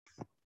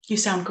You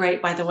sound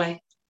great, by the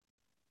way.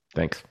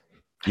 Thanks.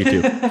 You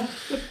too.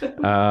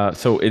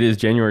 So it is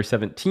January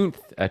 17th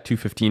at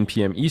 2:15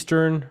 p.m.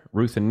 Eastern.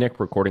 Ruth and Nick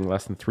recording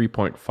lesson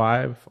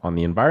 3.5 on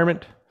the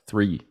environment.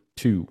 Three,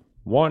 two,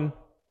 one.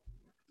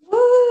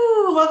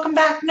 Woo! Welcome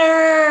back,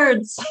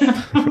 nerds.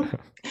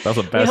 That's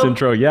the We best hope,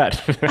 intro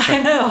yet.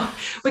 I know,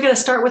 we got to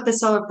start with the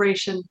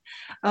celebration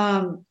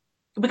um,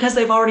 because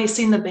they've already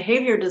seen the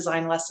behavior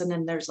design lesson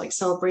and there's like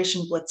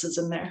celebration blitzes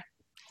in there.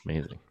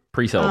 Amazing. Um,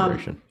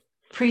 Pre-celebration.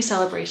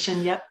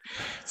 Pre-celebration, yep.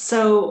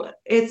 So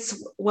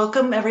it's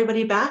welcome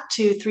everybody back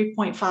to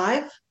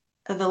 3.5.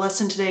 The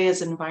lesson today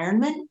is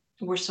environment.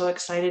 We're so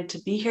excited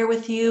to be here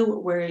with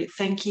you. We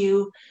thank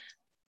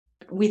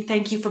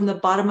you from the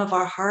bottom of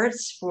our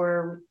hearts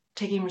for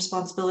taking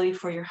responsibility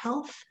for your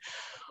health.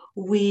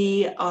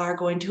 We are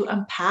going to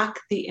unpack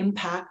the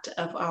impact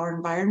of our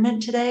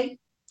environment today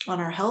on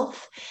our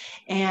health.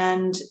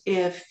 And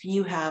if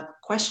you have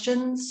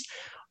questions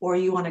or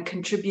you want to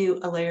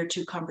contribute a layer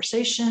two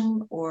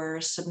conversation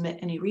or submit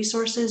any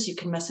resources, you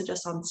can message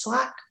us on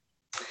Slack.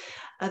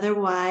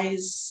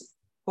 Otherwise,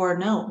 or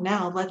no,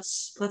 now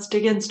let's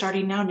dig in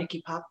starting now,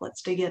 Nikki Pop.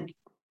 Let's dig in.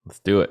 Let's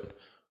do it.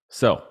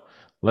 So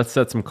let's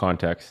set some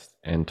context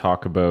and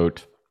talk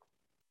about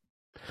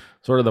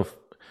sort of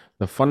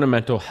the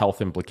fundamental health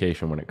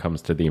implication when it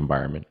comes to the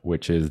environment,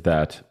 which is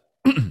that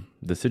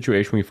the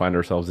situation we find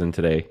ourselves in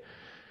today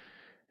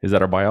is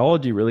that our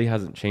biology really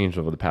hasn't changed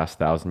over the past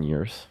 1,000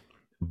 years,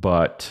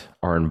 but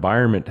our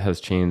environment has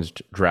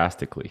changed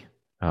drastically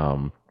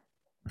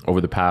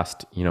over the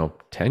past,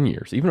 10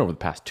 years, even over the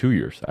past 2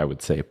 years, I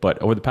would say. But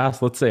over the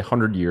past, let's say,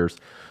 100 years,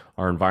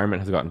 our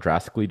environment has gotten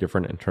drastically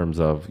different in terms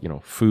of,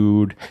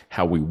 food,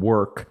 how we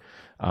work,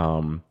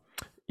 um,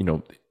 you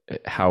know,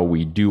 how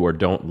we do or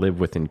don't live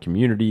within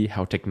community,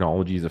 how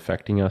technology is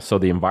affecting us. So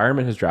the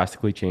environment has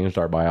drastically changed.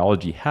 Our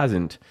biology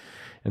hasn't.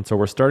 And so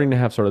we're starting to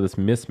have sort of this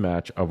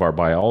mismatch of our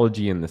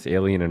biology in this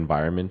alien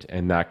environment,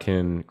 and that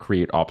can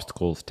create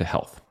obstacles to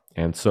health.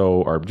 And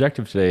so our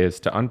objective today is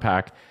to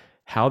unpack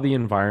how the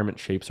environment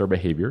shapes our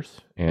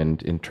behaviors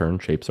and in turn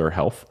shapes our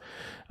health,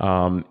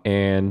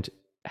 and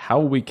how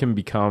we can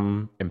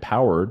become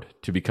empowered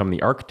to become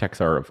the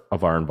architects of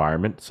our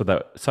environment so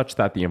that such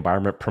that the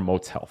environment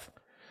promotes health.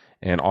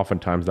 And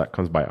oftentimes that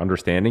comes by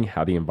understanding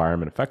how the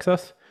environment affects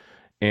us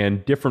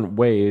and different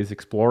ways,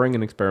 exploring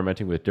and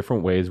experimenting with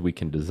different ways we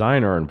can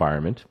design our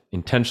environment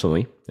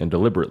intentionally and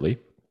deliberately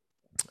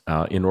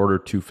in order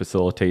to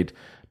facilitate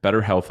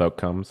better health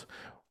outcomes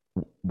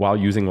while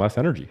using less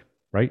energy,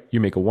 right? You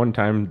make a one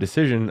time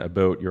decision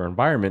about your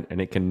environment and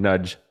it can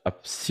nudge a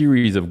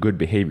series of good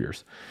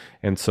behaviors.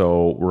 And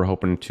so we're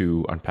hoping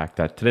to unpack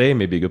that today.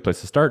 Maybe a good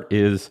place to start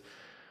is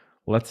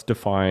let's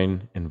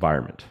define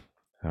environment.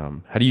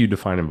 How do you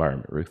define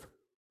environment, Ruth?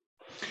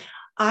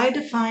 I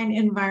define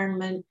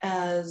environment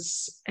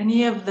as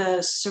any of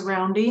the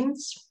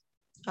surroundings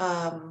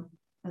um,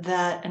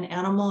 that an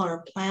animal or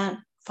a plant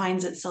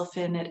finds itself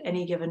in at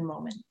any given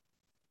moment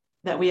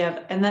that we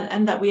have, and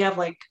that we have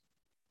like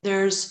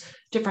there's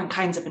different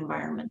kinds of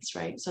environments,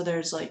 right? So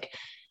there's like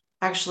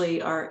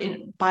actually our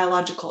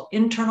biological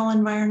internal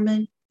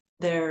environment.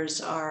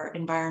 There's our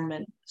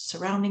environment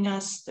surrounding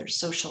us. There's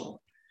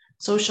social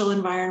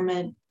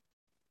environment,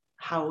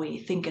 how we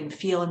think and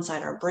feel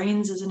inside our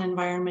brains as an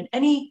environment,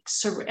 any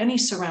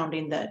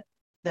surrounding that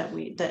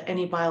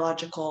any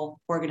biological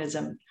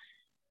organism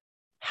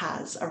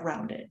has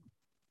around it,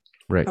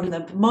 Right. from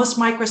the most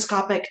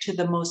microscopic to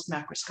the most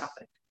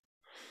macroscopic.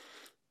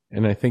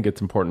 And I think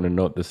it's important to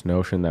note this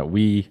notion that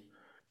we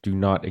do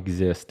not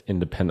exist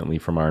independently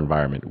from our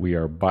environment. We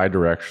are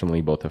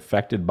bidirectionally both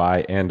affected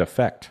by and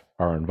affect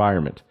our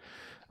environment.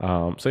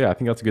 So yeah, I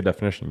think that's a good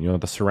definition.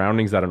 The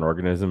surroundings that an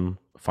organism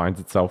finds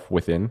itself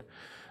within,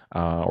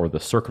 or the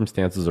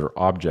circumstances or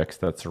objects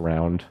that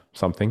surround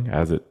something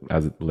as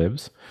it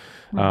lives.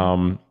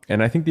 Mm-hmm.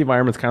 And I think the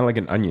environment's kind of like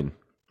an onion,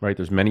 right?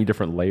 There's many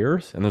different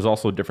layers, and there's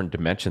also different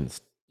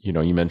dimensions. You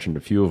mentioned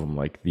a few of them,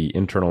 like the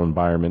internal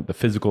environment, the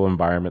physical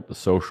environment, the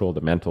social,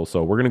 the mental.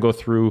 So we're going to go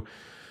through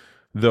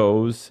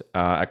those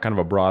at kind of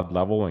a broad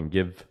level and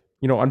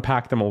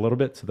unpack them a little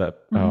bit so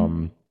that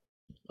Mm-hmm.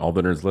 all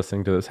the nerds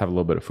listening to this have a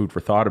little bit of food for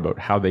thought about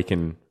how they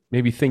can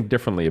maybe think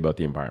differently about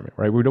the environment,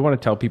 right? We don't want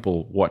to tell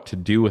people what to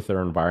do with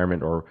their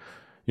environment, or,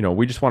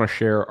 we just want to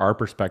share our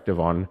perspective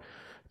on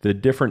the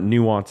different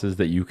nuances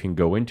that you can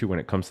go into when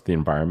it comes to the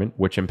environment,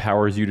 which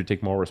empowers you to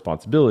take more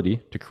responsibility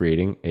to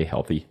creating a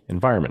healthy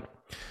environment.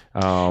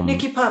 Um,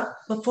 Nikki Pup,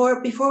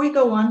 before we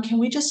go on, can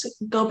we just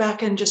go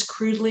back and just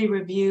crudely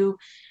review,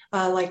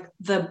 like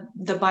the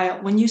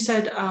bio when you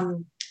said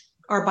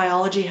our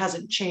biology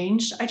hasn't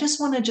changed? I just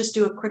want to just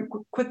do a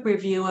quick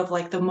review of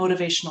like the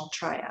motivational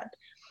triad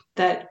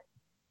that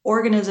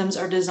organisms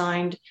are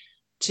designed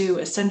to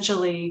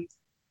essentially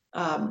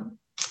um,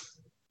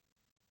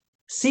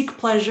 seek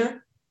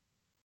pleasure,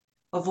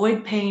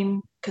 avoid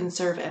pain,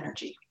 conserve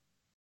energy,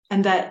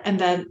 and that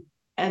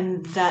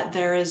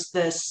there is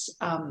this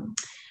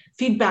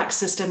feedback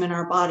system in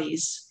our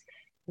bodies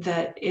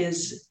that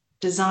is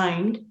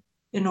designed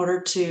in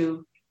order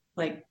to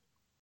like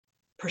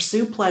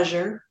pursue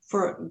pleasure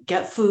for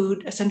get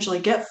food, essentially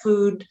get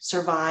food,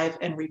 survive,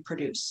 and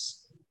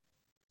reproduce.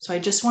 So I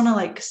just want to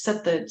like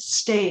set the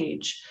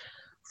stage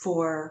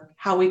for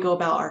how we go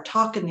about our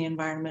talk in the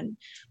environment,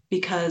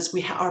 because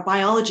our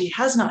biology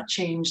has not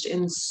changed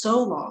in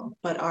so long,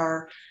 but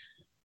our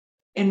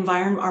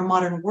environment, our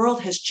modern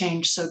world has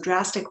changed so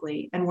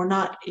drastically, and we're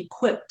not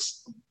equipped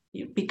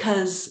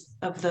because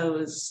of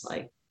those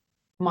like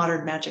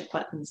modern magic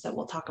buttons that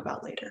we'll talk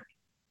about later.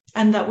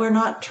 And that we're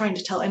not trying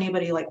to tell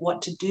anybody like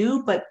what to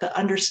do, but the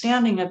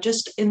understanding of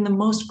just in the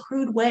most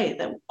crude way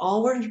that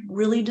all we're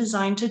really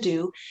designed to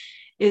do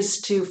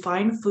is to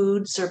find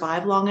food,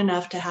 survive long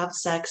enough to have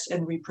sex,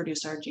 and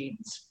reproduce our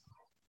genes.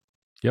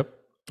 Yep.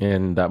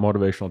 And that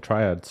motivational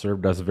triad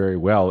served us very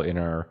well in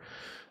our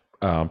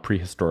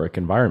prehistoric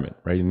environment,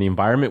 right? In the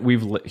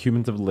environment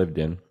humans have lived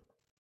in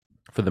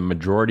for the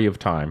majority of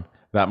time,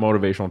 that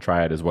motivational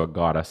triad is what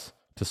got us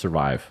to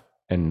survive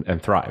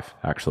and thrive,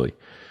 actually.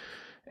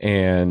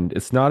 And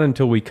it's not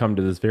until we come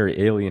to this very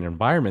alien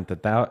environment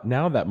that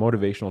now that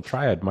motivational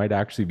triad might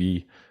actually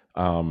be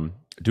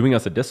doing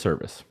us a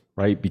disservice,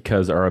 right?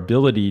 Because our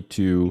ability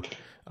to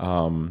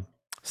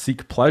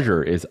seek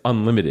pleasure is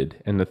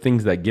unlimited, and the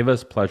things that give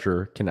us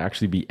pleasure can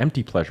actually be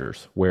empty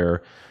pleasures.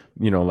 Where,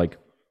 like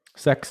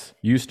sex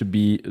used to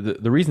be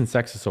the reason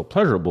sex is so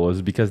pleasurable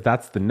is because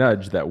that's the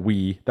nudge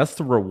that's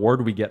the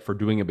reward we get for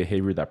doing a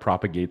behavior that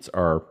propagates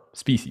our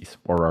species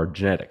or our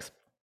genetics.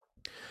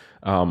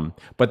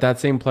 But that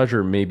same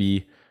pleasure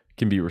maybe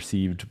can be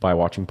received by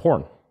watching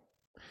porn.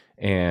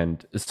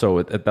 And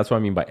so that's what I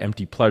mean by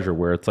empty pleasure,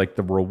 where it's like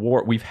the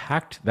reward, we've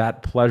hacked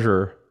that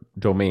pleasure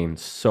domain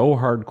so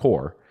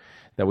hardcore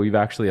that we've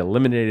actually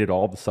eliminated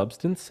all the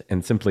substance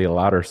and simply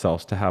allowed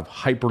ourselves to have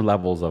hyper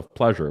levels of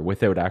pleasure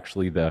without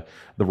actually the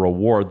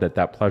reward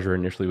that pleasure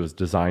initially was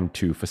designed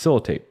to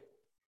facilitate.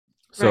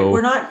 So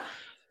right.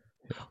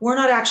 We're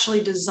not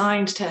actually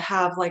designed to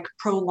have like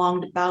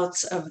prolonged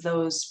bouts of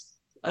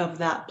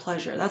that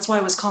pleasure. That's why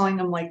I was calling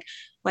them like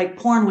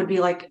porn would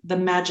be like the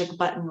magic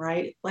button,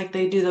 right? Like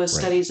they do those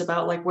studies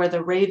about like where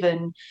the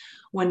raven,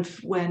 when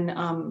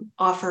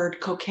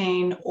offered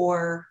cocaine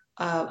or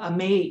a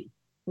mate,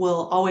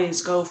 will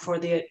always go for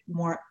the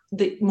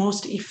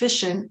most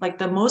efficient, like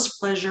the most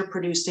pleasure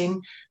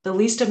producing, the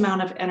least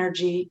amount of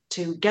energy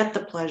to get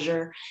the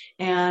pleasure,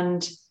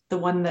 and the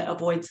one that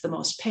avoids the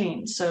most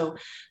pain. So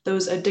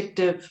those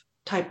addictive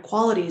type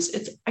qualities,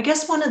 it's, I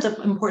guess one of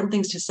the important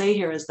things to say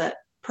here is that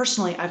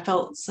personally, I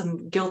felt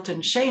some guilt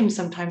and shame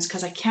sometimes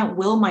because I can't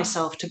will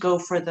myself to go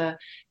for the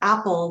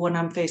apple when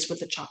I'm faced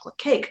with a chocolate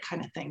cake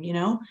kind of thing,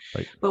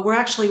 Right. But we're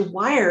actually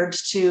wired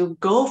to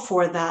go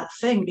for that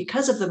thing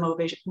because of the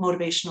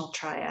motivational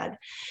triad.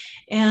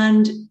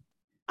 And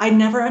I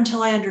never,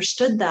 until I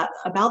understood that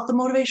about the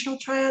motivational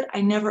triad,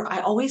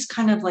 I always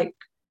kind of like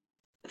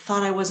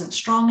thought I wasn't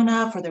strong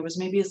enough, or there was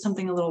maybe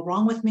something a little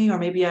wrong with me, or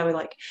maybe I would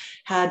like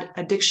had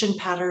addiction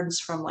patterns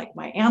from like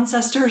my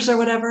ancestors or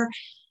whatever.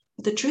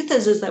 The truth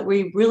is that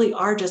we really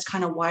are just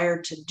kind of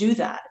wired to do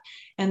that.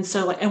 And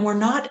so, and we're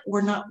not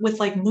with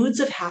like moods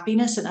of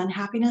happiness and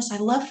unhappiness. I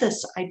love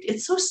this.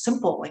 It's so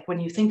simple, like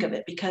when you think of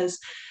it, because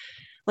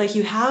like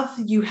you're going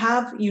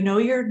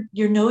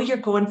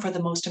for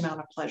the most amount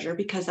of pleasure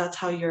because that's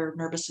how your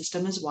nervous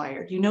system is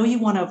wired. You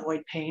want to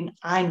avoid pain.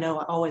 I know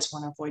I always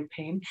want to avoid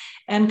pain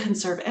and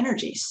conserve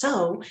energy.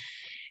 So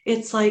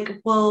it's like,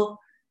 well,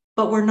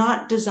 but we're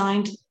not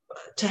designed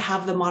to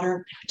have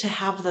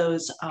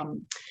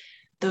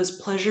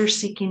those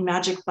pleasure-seeking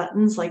magic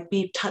buttons like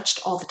be touched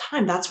all the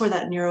time. That's where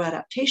that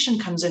neuroadaptation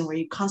comes in, where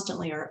you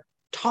constantly are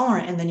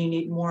tolerant and then you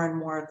need more and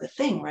more of the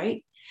thing,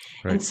 right?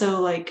 And so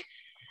like,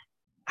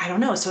 I don't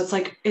know. So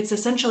it's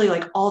essentially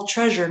like all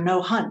treasure,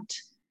 no hunt,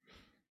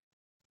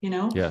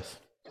 Yes.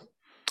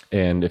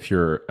 And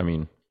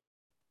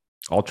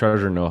all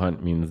treasure, no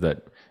hunt means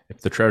that if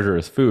the treasure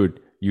is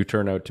food, you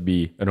turn out to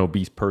be an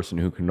obese person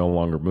who can no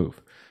longer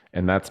move.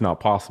 And that's not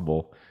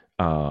possible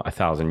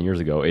 1,000 years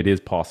ago. It is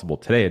possible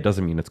today. It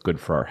doesn't mean it's good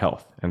for our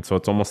health. And so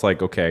it's almost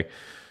like, okay,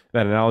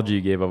 that analogy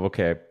you gave of,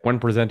 okay, when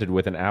presented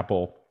with an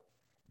apple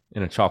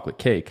and a chocolate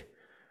cake,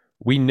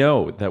 we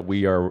know that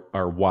we are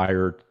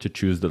wired to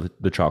choose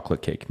the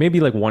chocolate cake. Maybe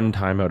like one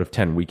time out of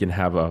 10, we can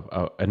have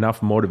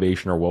enough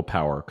motivation or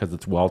willpower because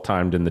it's well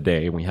timed in the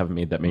day and we haven't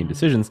made that many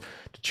decisions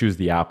to choose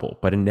the apple.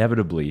 But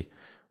inevitably,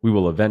 we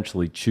will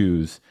eventually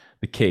choose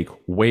the cake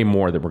way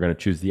more than we're going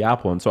to choose the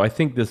apple. And so I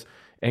think this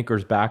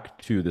anchors back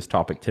to this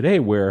topic today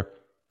where,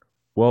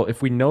 well,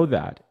 if we know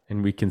that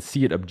and we can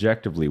see it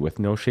objectively with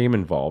no shame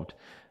involved,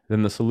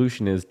 then the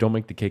solution is don't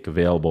make the cake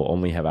available,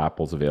 only have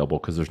apples available,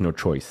 because there's no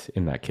choice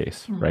in that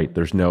case, right?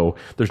 There's no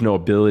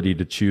ability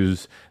to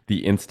choose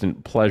the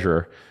instant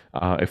pleasure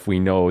if we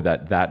know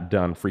that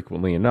done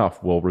frequently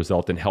enough will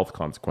result in health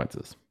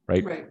consequences,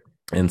 right?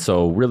 And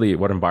so really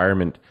what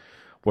environment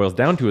boils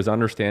down to is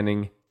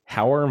understanding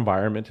how our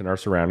environment and our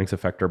surroundings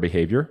affect our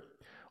behavior,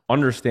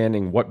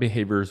 understanding what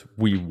behaviors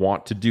we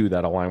want to do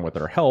that align with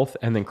our health,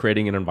 and then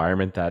creating an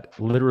environment that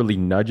literally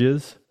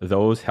nudges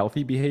those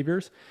healthy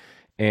behaviors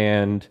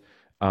and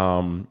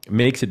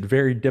makes it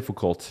very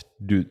difficult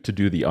to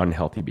do the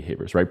unhealthy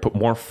behaviors, right? Put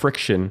more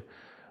friction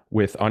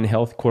with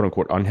unhealthy, quote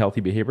unquote,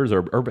 unhealthy behaviors,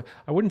 or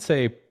I wouldn't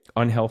say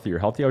unhealthy or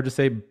healthy. I would just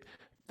say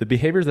the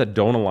behaviors that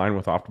don't align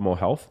with optimal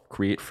health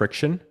create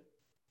friction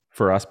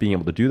for us being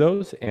able to do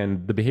those.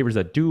 And the behaviors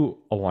that do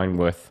align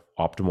with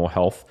optimal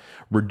health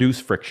reduce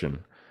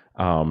friction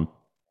um,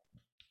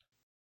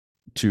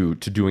 to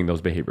doing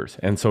those behaviors.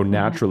 And so Mhm.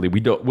 naturally, we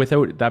don't,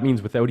 without, that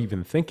means without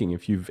even thinking,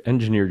 if you've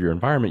engineered your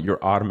environment,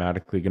 you're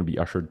automatically going to be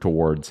ushered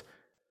towards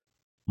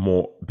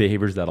more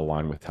behaviors that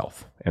align with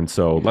health. And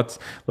so Yeah.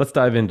 let's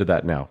dive into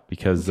that now,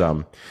 because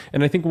Okay.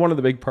 and I think one of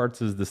the big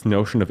parts is this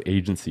notion of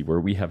agency where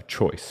we have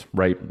choice,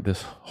 right?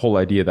 This whole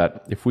idea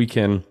that if we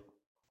can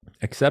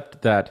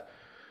accept that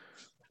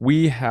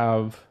we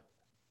have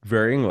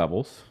varying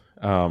levels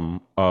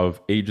of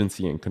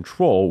agency and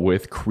control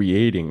with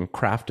creating,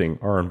 crafting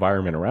our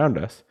environment around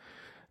us,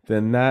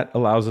 then that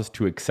allows us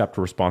to accept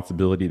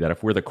responsibility that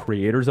if we're the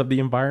creators of the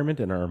environment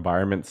and our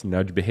environments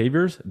nudge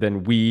behaviors,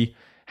 then we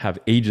have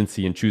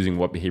agency in choosing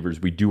what behaviors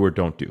we do or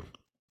don't do.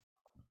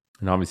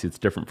 And obviously, it's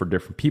different for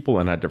different people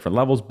and at different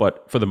levels,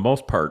 but for the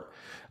most part,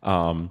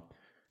 um,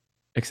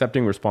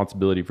 accepting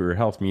responsibility for your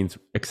health means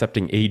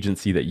accepting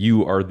agency that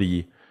you are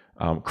the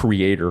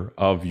creator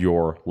of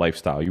your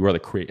lifestyle. You are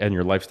the and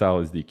your lifestyle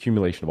is the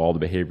accumulation of all the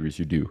behaviors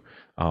you do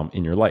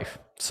in your life.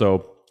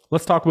 So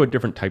let's talk about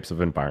different types of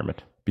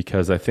environment,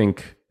 because I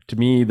think to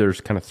me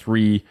there's kind of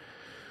three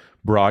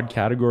broad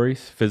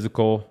categories: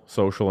 physical,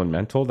 social, and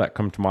mental, that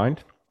come to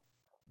mind,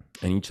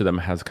 and each of them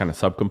has kind of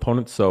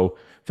subcomponents. So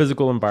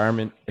physical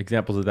environment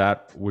examples of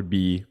that would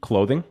be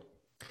clothing.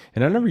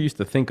 And I never used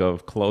to think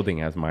of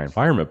clothing as my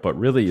environment, but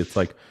really it's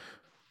like,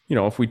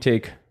 if we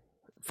take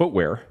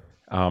footwear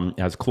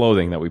as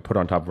clothing that we put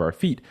on top of our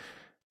feet,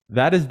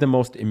 that is the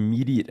most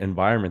immediate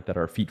environment that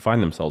our feet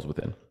find themselves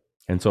within.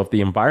 And so if the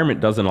environment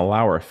doesn't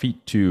allow our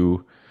feet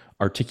to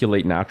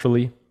articulate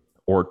naturally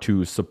or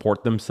to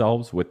support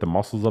themselves with the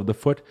muscles of the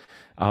foot,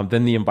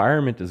 then the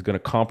environment is going to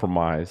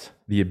compromise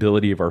the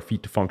ability of our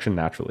feet to function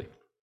naturally.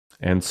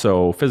 And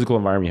so, physical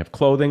environment, you have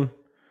clothing,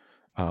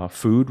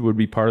 food would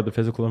be part of the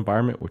physical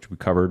environment, which we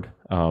covered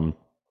in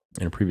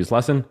a previous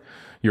lesson.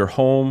 Your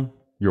home,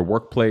 your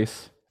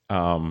workplace,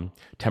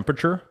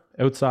 temperature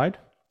outside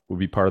would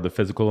be part of the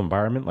physical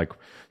environment. Like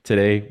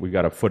today, we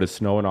got a foot of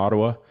snow in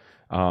Ottawa,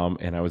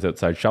 and I was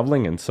outside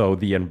shoveling. And so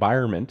the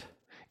environment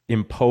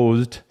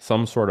imposed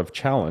some sort of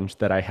challenge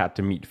that I had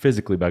to meet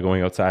physically by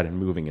going outside and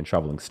moving and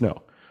shoveling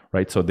snow,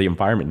 right? So the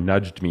environment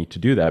nudged me to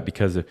do that,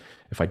 because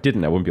if I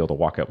didn't, I wouldn't be able to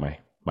walk out my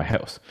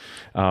house.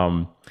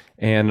 And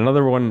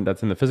another one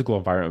that's in the physical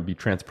environment would be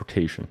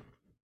transportation,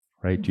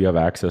 right? Do you have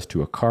access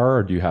to a car,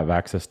 or do you have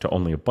access to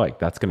only a bike?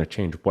 That's going to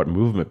change what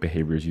movement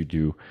behaviors you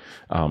do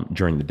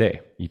during the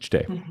day, each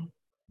day. Mhm.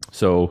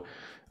 So,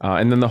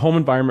 and then the home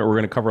environment, we're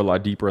going to cover a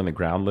lot deeper in the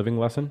ground living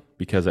lesson,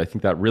 because I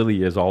think that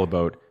really is all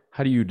about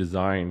how do you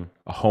design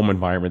a home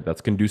environment that's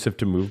conducive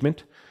to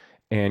movement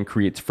and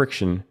creates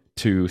friction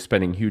to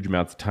spending huge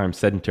amounts of time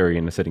sedentary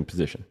in a sitting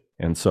position.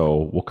 And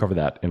so we'll cover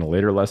that in a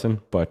later lesson.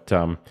 But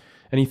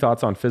any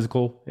thoughts on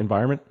physical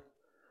environment?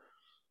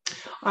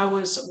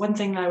 One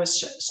thing that I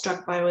was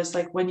struck by was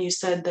like when you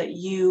said that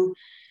you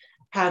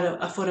had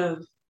a foot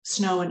of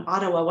snow in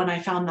Ottawa. When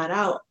I found that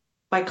out,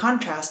 by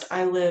contrast,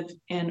 I live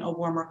in a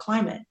warmer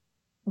climate,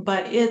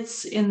 but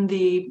it's in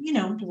the,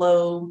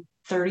 low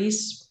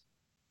 30s,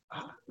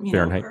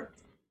 Fahrenheit.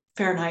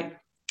 Fahrenheit.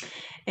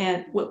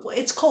 And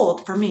it's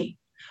cold for me,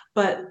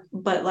 but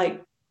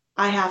like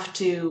I have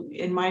to,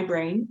 in my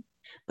brain,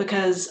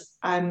 because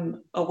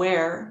I'm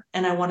aware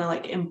and I want to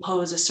like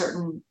impose a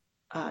certain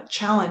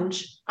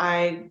challenge,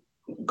 I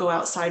go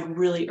outside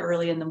really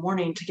early in the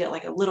morning to get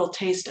like a little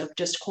taste of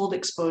just cold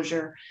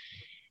exposure,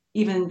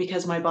 even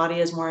because my body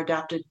is more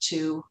adapted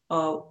to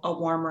a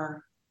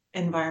warmer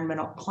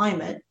environmental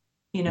climate,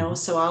 Mhm.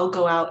 so I'll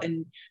go out.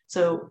 And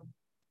so,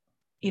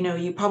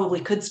 you probably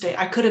could stay.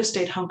 I could have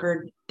stayed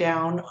hunkered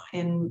down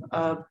in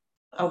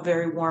a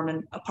very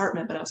warm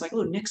apartment, but I was like,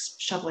 oh, Nick's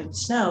shoveling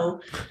snow.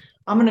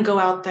 I'm going to go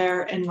out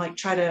there and like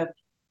try to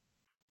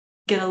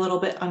get a little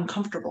bit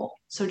uncomfortable.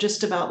 So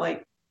just about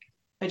like,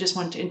 I just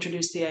wanted to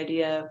introduce the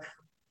idea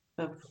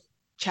of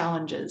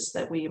challenges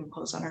that we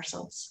impose on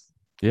ourselves.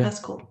 Yeah. That's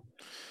cool.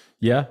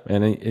 Yeah.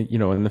 And,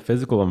 in the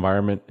physical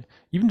environment,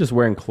 even just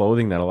wearing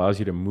clothing that allows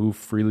you to move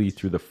freely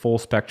through the full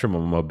spectrum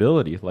of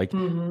mobility, like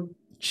Mm-hmm.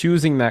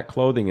 choosing that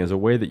clothing is a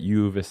way that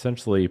you've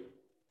essentially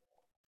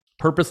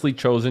purposely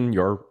chosen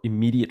your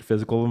immediate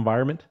physical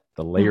environment,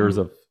 the layers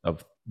Mm-hmm.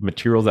 of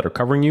materials that are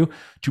covering you,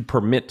 to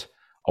permit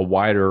a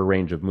wider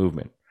range of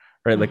movement,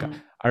 right? Like Mm-hmm.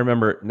 I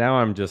remember now,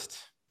 I'm just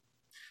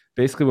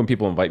basically, when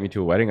people invite me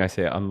to a wedding, I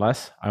say,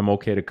 unless I'm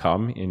okay to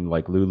come in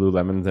like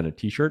Lululemons and a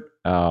t-shirt,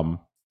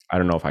 I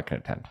don't know if I can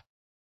attend.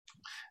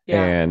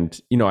 Yeah.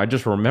 And, I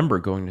just remember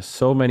going to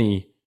so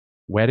many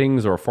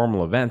weddings or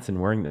formal events and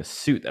wearing this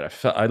suit that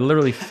I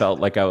literally felt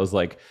like I was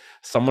like,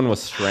 someone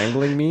was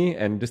strangling me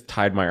and just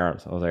tied my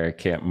arms. I was like, I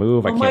can't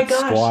move. I Oh my can't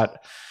gosh.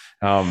 squat.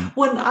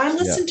 When I Yeah.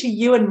 listen to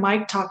you and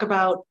Mike talk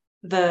about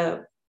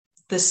the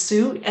the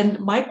suit, and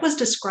Mike was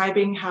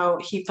describing how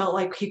he felt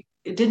like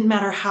it didn't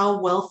matter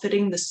how well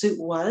fitting the suit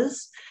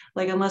was,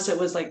 like unless it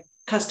was like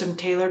custom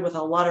tailored with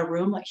a lot of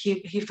room, like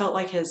he felt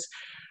like his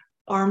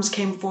arms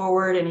came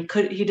forward and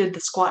he did the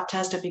squat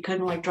test. If he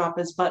couldn't like drop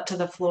his butt to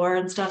the floor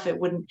and stuff, it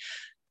wouldn't,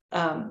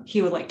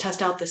 he would like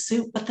test out the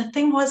suit. But the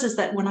thing was, is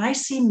that when I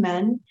see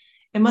men,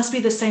 it must be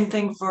the same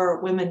thing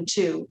for women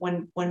too.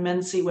 When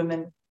men see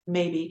women,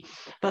 maybe,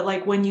 but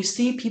like when you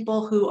see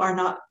people who are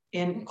not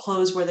in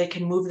clothes where they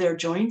can move their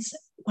joints,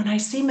 when I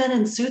see men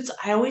in suits,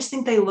 I always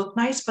think they look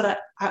nice, but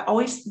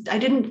I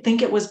didn't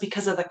think it was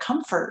because of the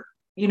comfort,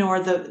 or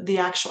the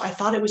actual. I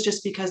thought it was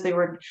just because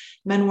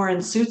men were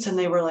in suits and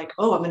they were like,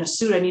 oh, I'm in a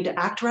suit, I need to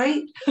act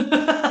right.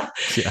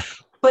 Yeah.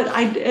 But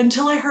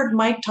until I heard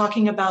Mike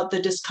talking about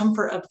the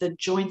discomfort of the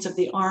joints of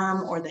the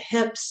arm or the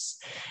hips,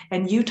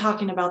 and you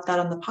talking about that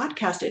on the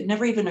podcast, it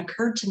never even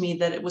occurred to me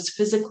that it was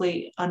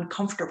physically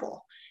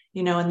uncomfortable,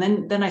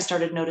 and then I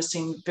started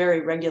noticing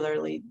very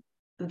regularly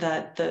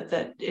that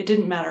it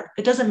didn't matter.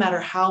 It doesn't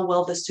matter how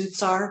well the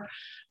suits are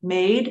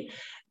made.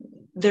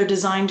 They're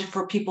designed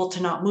for people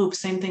to not move.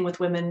 Same thing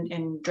with women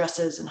in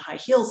dresses and high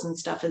heels and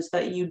stuff, is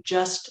that you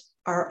just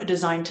are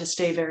designed to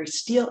stay very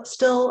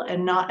still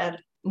and not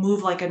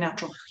move like a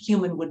natural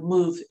human would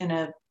move in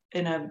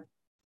a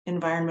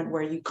environment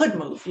where you could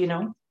move.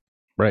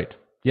 Right.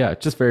 Yeah,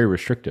 it's just very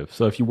restrictive.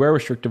 So if you wear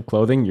restrictive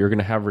clothing, you're going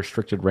to have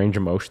restricted range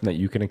of motion that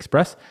you can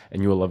express,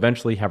 and you will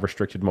eventually have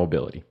restricted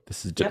mobility.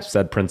 This is just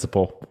said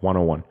principle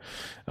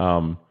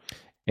 101.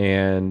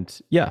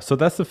 And yeah, so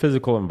that's the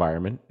physical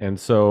environment. And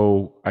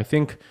so I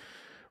think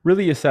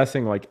really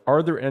assessing, like,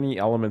 are there any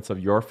elements of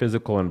your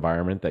physical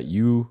environment that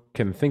you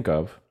can think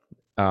of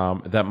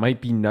that might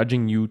be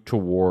nudging you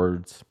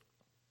towards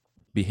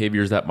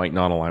behaviors that might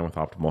not align with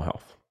optimal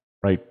health,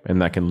 right?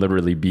 And that can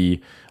literally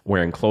be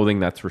wearing clothing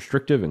that's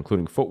restrictive,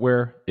 including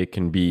footwear. It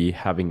can be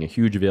having a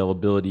huge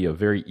availability of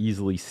very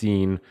easily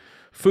seen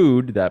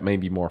food that may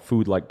be more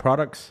food-like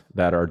products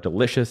that are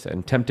delicious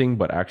and tempting,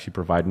 but actually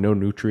provide no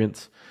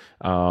nutrients.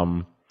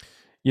 So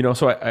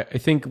I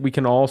think we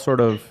can all sort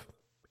of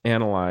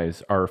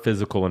analyze our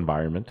physical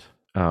environment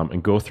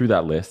and go through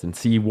that list and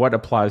see what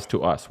applies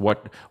to us.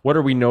 What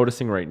are we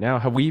noticing right now?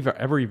 Have we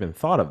ever even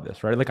thought of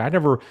this, right? Like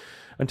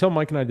until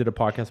Mike and I did a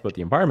podcast about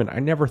the environment, I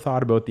never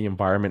thought about the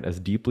environment as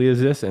deeply as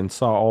this, and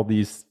saw all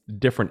these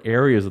different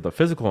areas of the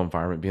physical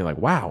environment being like,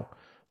 wow,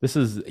 this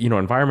is,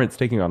 environment's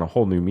taking on a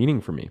whole new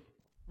meaning for me.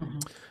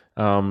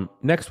 Mm-hmm.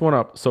 Next one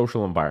up,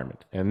 social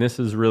environment. And this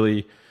is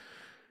really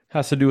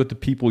has to do with the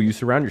people you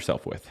surround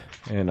yourself with.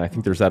 And I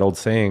think there's that old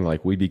saying,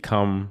 like, we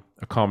become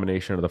a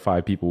combination of the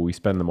 5 people we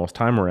spend the most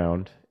time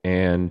around.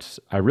 And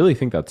I really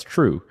think that's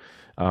true.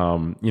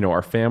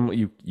 Our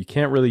family, you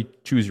can't really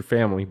choose your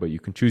family, but you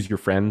can choose your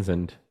friends.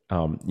 And,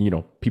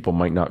 people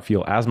might not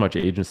feel as much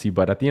agency,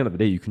 but at the end of the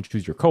day, you can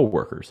choose your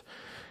coworkers.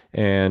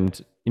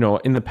 And,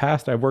 in the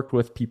past, I've worked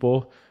with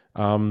people,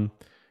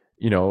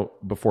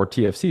 before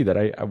TFC that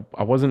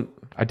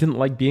I didn't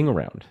like being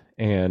around.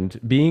 And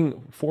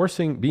being forced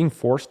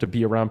to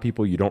be around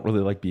people you don't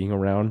really like being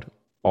around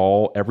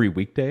every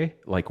weekday,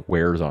 like,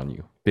 wears on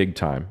you big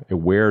time. It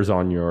wears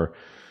on your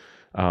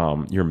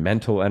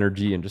mental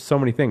energy and just so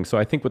many things. So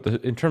I think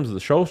in terms of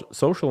the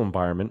social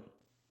environment,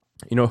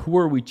 who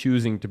are we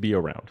choosing to be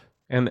around?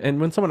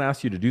 And when someone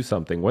asks you to do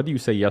something, whether you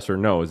say yes or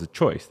no is a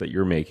choice that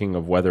you're making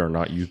of whether or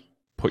not you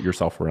put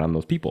yourself around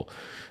those people.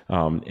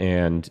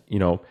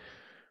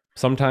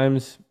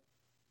 Sometimes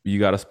you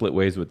got to split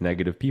ways with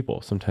negative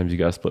people. Sometimes you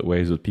got to split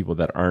ways with people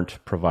that aren't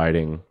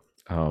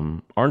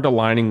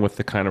aligning with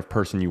the kind of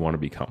person you want to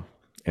become.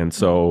 And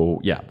so,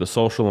 yeah, the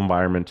social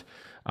environment,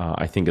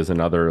 I think, is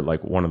another,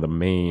 like, one of the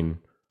main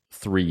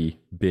 3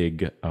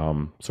 big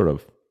sort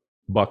of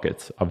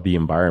buckets of the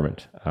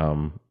environment.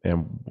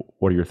 And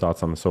what are your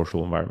thoughts on the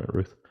social environment,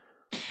 Ruth?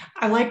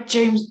 I like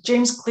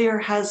James Clear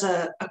has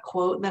a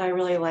quote that I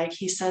really like.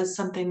 He says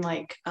something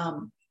like,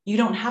 you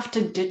don't have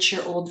to ditch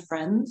your old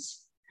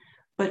friends,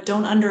 but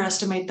don't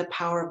underestimate the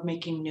power of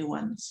making new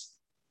ones.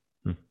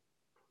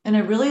 And I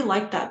really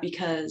like that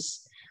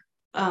because,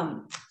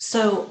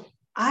 so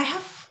I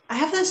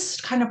have this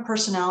kind of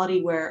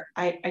personality where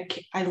I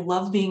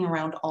love being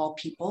around all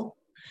people,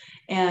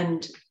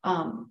 and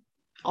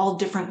all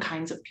different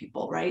kinds of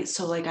people, right?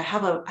 So like I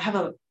have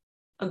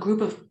a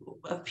group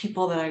of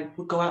people that I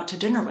would go out to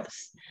dinner with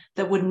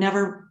that would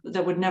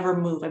never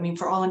move. I mean,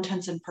 for all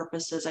intents and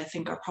purposes, I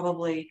think are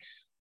probably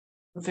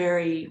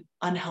very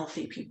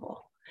unhealthy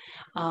people.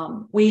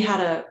 We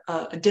had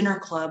a dinner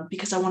club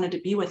because I wanted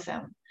to be with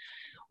them,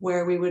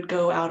 where we would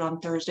go out on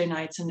Thursday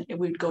nights and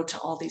we'd go to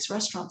all these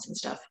restaurants and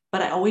stuff.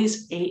 But I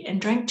always ate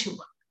and drank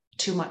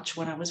too much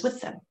when I was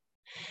with them.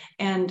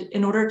 And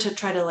in order to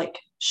try to like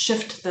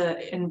shift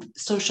the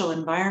social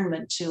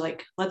environment to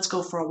like, let's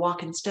go for a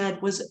walk instead,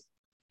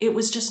 it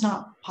was just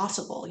not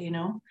possible.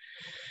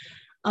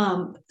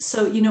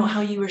 So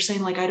how you were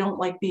saying, like, I don't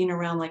like being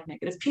around like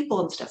negative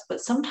people and stuff,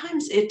 but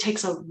sometimes it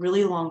takes a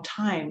really long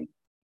time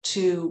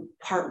to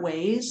part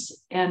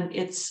ways, and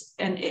it's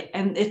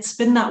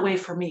been that way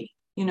for me.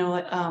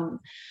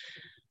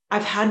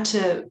 I've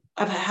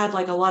had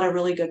like a lot of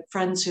really good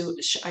friends who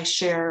I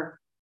share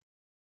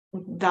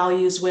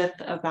values with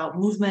about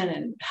movement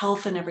and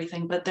health and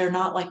everything, but they're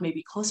not like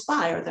maybe close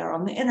by or they're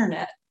on the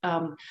internet.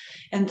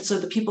 And so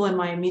the people in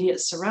my immediate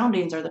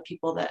surroundings are the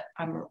people that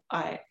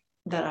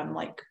I'm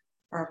like,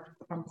 or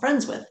I'm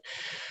friends with.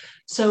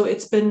 So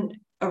it's been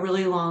a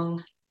really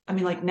long, I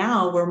mean, like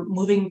now we're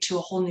moving to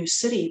a whole new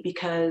city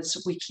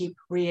because we keep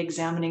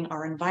re-examining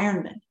our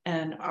environment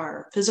and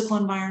our physical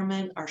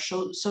environment, our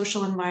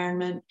social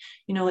environment.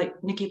 You know,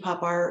 like Nikki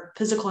Pop, our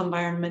physical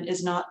environment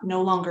is not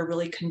no longer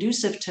really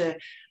conducive to,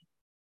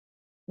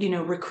 you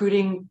know,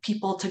 recruiting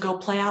people to go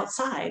play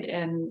outside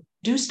and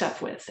do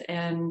stuff with.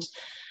 And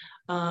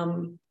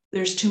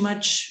there's too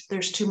much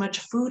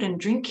food and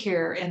drink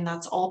here, and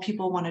that's all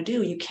people want to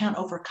do. You can't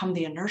overcome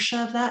the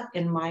inertia of that,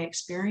 in my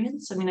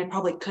experience. I mean, I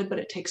probably could, but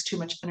it takes too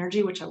much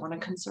energy, which I want to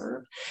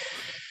conserve.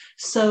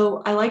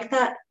 So I like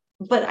that,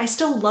 but I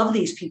still love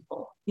these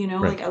people, you know,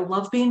 Right. like I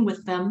love being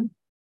with them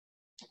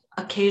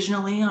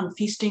occasionally on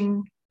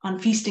feasting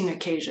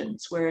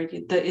occasions where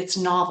it's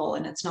novel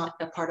and it's not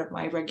a part of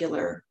my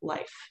regular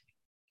life.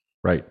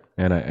 Right.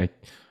 And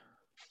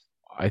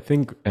I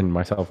think, and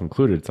myself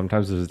included,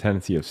 sometimes there's a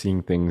tendency of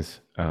seeing things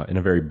in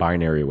a very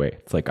binary way.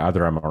 It's like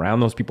either I'm around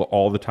those people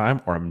all the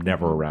time or I'm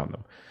never Mm-hmm. around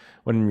them.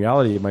 When in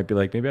reality, it might be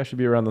like, maybe I should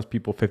be around those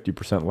people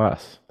 50%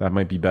 less. That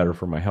might be better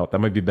for my health. That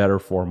might be better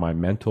for my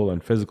mental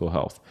and physical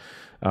health.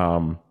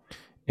 Um,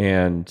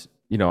 and,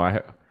 you know,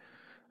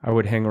 I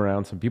would hang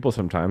around some people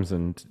sometimes,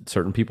 and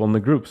certain people in the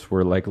groups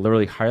were like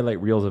literally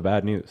highlight reels of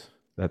bad news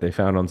that they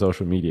found on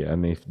social media,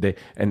 and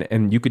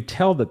and you could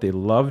tell that they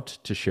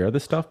loved to share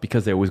this stuff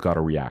because they always got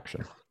a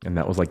reaction, and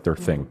that was like their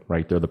thing, Mm-hmm.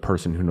 right? They're the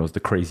person who knows the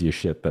craziest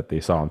shit that they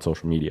saw on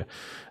social media,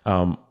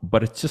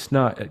 but it's just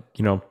not,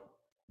 you know.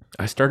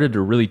 I started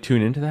to really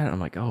tune into that. I'm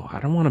like, oh, I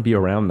don't want to be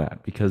around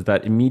that because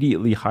that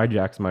immediately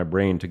hijacks my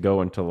brain to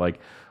go into like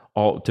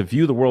all to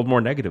view the world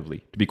more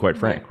negatively, to be quite Right.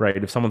 frank,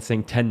 right? If someone's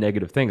saying 10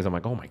 negative things, I'm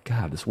like, oh my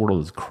God, this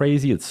world is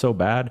crazy. It's so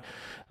bad.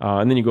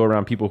 And then you go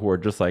around people who are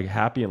just like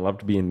happy and love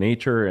to be in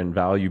nature and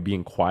value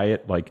being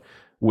quiet, like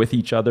with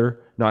each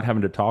other, not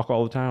having to talk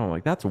all the time. I'm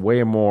like, that's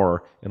way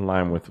more in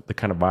line with the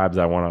kind of vibes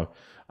I want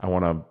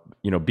to,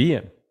 you know, be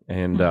in.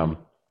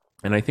 Mm-hmm.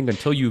 And I think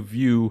until you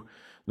view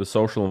the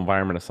social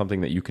environment as something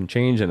that you can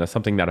change and as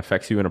something that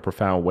affects you in a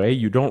profound way,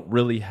 you don't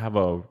really have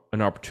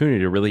an opportunity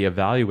to really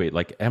evaluate,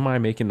 like, am I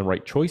making the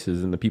right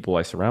choices in the people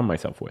I surround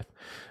myself with?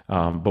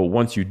 But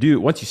once you do,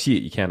 once you see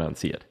it, you can't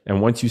unsee it.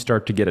 And once you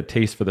start to get a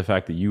taste for the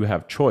fact that you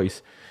have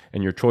choice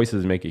and your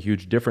choices make a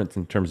huge difference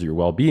in terms of your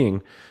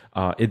well-being,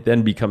 it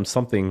then becomes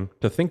something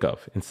to think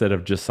of instead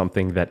of just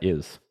something that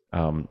is.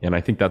 And I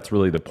think that's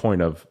really the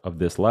point of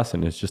this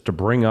lesson, is just to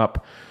bring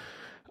up,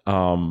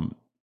 um,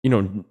 you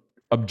know,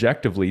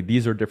 objectively,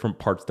 these are different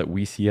parts that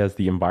we see as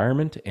the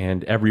environment,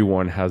 and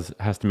everyone has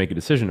to make a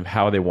decision of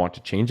how they want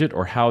to change it,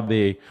 or how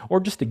they, or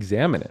just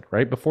examine it,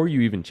 right? Before you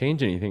even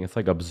change anything, it's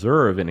like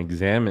observe and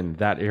examine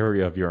that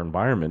area of your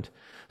environment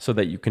so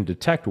that you can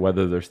detect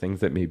whether there's things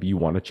that maybe you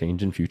want to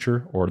change in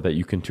future or that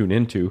you can tune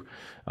into.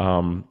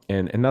 And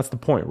that's the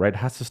point, right? It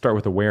has to start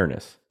with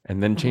awareness.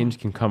 And then Mm-hmm. change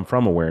can come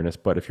from awareness.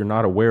 But if you're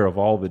not aware of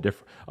all the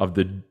of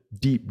the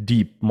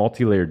deep,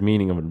 multi-layered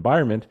meaning of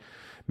environment,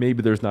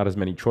 maybe there's not as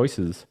many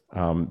choices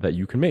that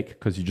you can make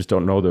because you just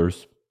don't know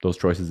those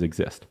choices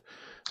exist.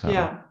 Um,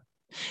 Yeah.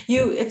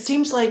 yeah. It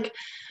seems like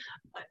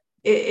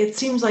it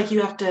seems like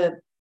you have to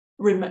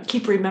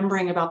keep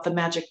remembering about the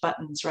magic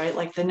buttons, right?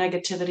 Like the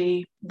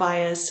negativity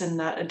bias and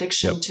that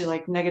addiction Yep. to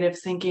like negative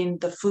thinking.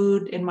 The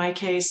food, in my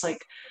case,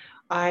 like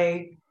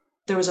I,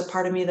 there was a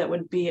part of me that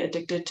would be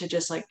addicted to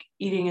just like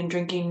eating and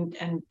drinking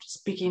and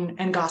speaking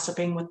and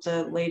gossiping with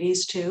the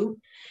ladies too.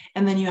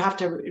 And then you have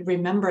to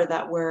remember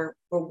that we're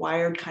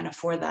wired kind of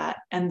for that,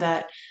 and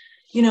that,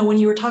 you know, when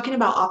you were talking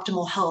about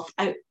optimal health,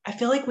 I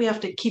feel like we have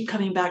to keep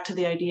coming back to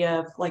the idea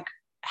of like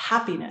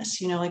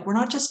happiness, you know, like we're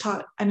not just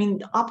talking, I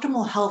mean,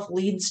 optimal health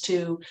leads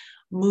to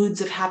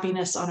moods of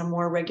happiness on a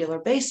more regular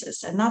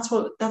basis. And that's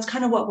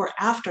kind of what we're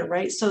after,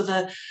 right? So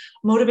the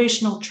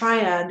motivational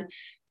triad,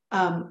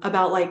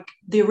 about like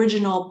the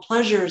original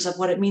pleasures of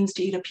what it means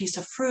to eat a piece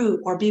of fruit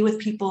or be with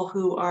people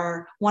who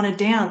are want to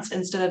dance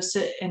instead of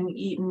sit and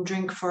eat and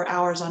drink for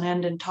hours on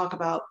end and talk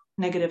about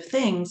negative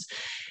things,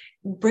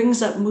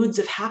 brings up moods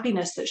of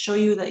happiness that show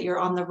you that you're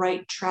on the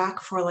right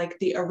track for like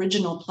the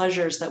original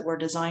pleasures that we're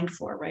designed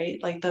for, right?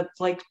 Like the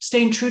like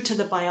staying true to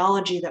the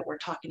biology that we're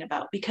talking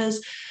about.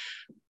 Because,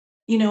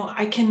 you know,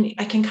 I can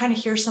kind of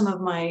hear some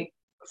of my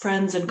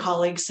friends and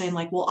colleagues saying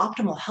like, well,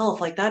 optimal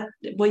health, like that,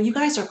 what you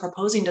guys are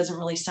proposing doesn't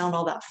really sound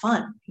all that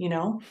fun, you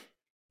know?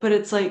 But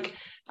it's like,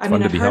 I It's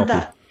mean, fun to be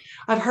healthy.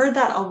 I've heard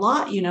that a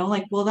lot, you know,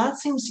 like, well, that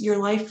seems, your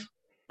life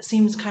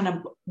seems kind of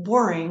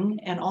boring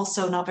and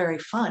also not very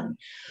fun.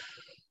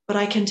 But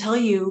I can tell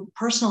you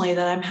personally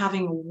that I'm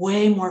having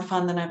way more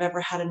fun than I've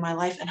ever had in my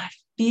life. And I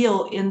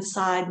feel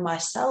inside my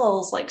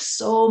cells like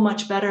so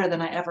much better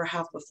than I ever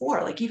have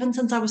before, like even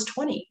since I was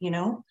 20, you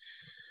know?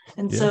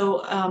 And Yeah.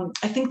 so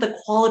I think the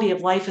quality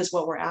of life is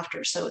what we're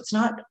after. So it's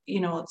not,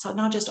 it's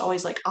not just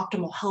always like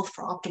optimal health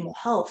for optimal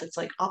health. It's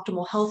like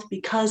optimal health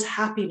because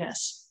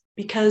happiness,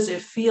 because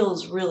it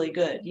feels really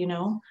good.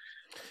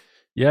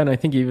 Yeah, and I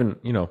think even,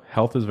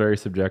 health is very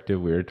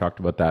subjective. We already talked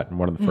about that in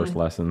one of the first Mm,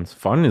 lessons.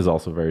 Fun is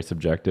also very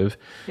subjective.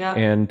 yeah.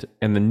 And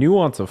the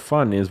nuance of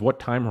fun is what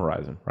time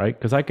horizon, right?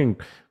 Because I can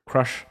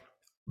crush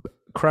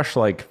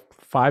like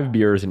 5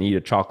 beers and eat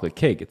a chocolate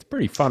cake. It's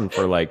pretty fun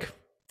for like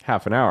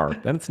half an hour.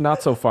 Then it's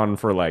not so fun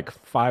for like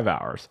 5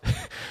 hours.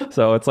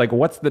 So it's like,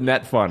 what's the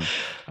net fun?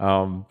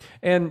 And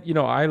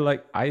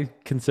I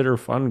consider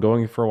fun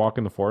going for a walk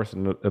in the forest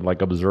and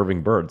like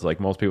observing birds. Like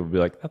most people would be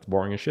like, that's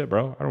boring as shit,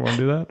 bro. I don't want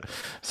to do that.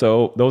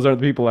 So those are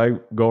the people I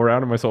go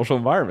around in my social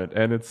environment,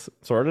 and it's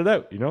sorted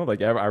out.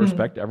 Like I Mm,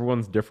 respect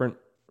everyone's different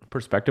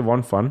perspective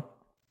on fun.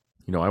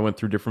 I went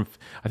through different,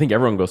 I think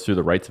everyone goes through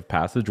the rites of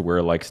passage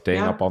where like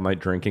staying yeah. up all night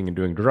drinking and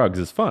doing drugs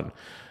is fun.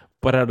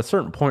 But at a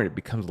certain point, it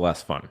becomes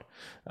less fun.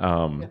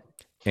 Yeah. Um,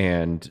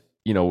 and,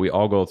 we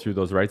all go through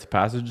those rites of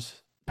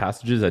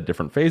passages at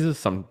different phases.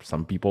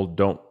 Some people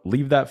don't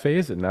leave that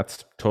phase, and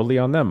that's totally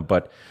on them.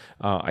 But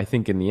I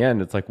think in the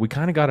end, it's like we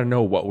kind of got to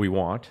know what we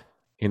want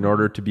in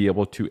order Mhm. to be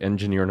able to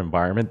engineer an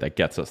environment that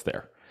gets us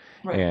there.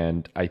 Right.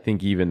 And I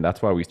think even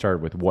that's why we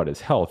started with what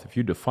is health. If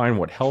you define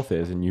what health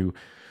is and you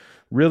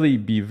really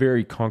be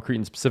very concrete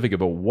and specific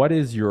about what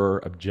is your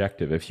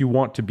objective. If you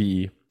want to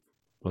be,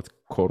 let's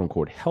quote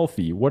unquote,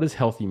 healthy, what does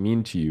healthy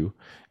mean to you?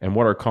 And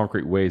what are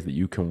concrete ways that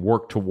you can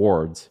work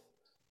towards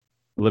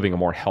living a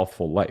more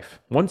healthful life?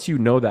 Once you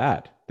know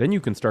that, then you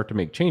can start to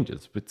make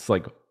changes. It's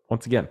like,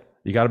 once again,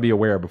 you got to be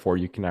aware before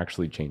you can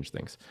actually change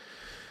things.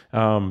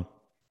 Um,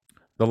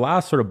 the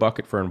last sort of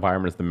bucket for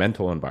environment is the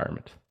mental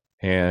environment.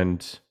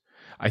 And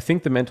I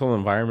think the mental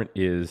environment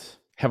is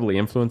heavily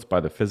influenced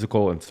by the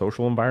physical and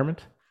social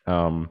environment.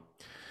 Um,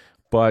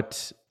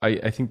 but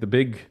I think the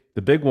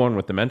big one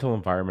with the mental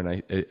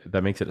environment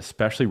that makes it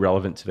especially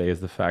relevant today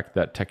is the fact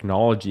that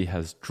technology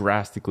has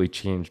drastically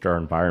changed our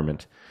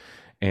environment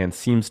and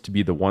seems to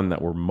be the one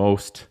that we're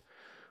most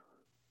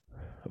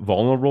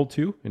vulnerable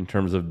to in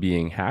terms of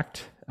being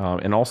hacked,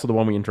 and also the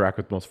one we interact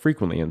with most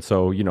frequently. And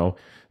so,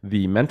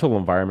 the mental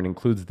environment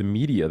includes the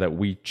media that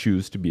we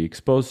choose to be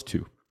exposed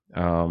to.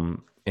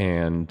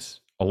 And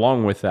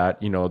along with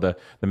that, the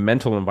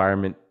mental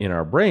environment in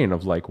our brain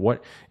of like,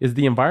 what is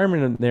the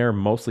environment in there?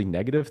 Mostly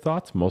negative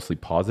thoughts, mostly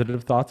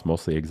positive thoughts,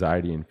 mostly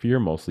anxiety and fear,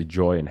 mostly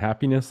joy and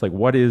happiness. Like,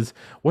 what is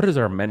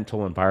our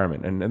mental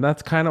environment? And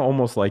that's kind of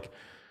almost like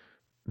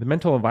the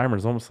mental environment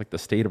is almost like the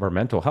state of our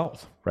mental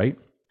health, right?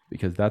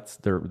 Because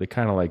they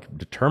kind of like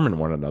determine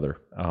one another.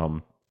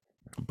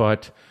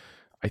 But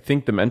I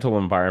think the mental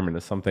environment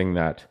is something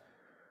that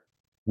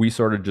we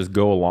sort of just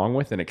go along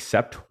with and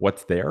accept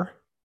what's there.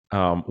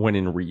 When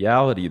in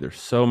reality, there's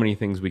so many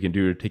things we can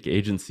do to take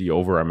agency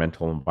over our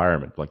mental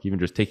environment, like even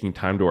just taking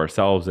time to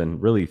ourselves and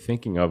really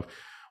thinking of,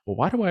 well,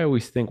 why do I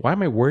always think, why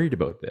am I worried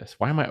about this?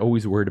 Why am I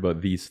always worried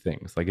about these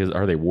things? Like,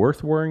 are they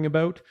worth worrying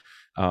about?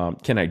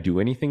 Can I do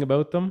anything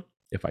about them?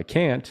 If I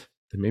can't,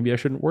 then maybe I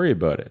shouldn't worry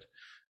about it.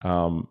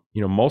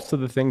 Most of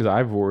the things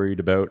I've worried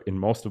about in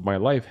most of my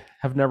life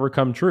have never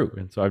come true.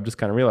 And so I've just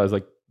kind of realized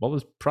like, well,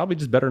 it's probably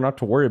just better not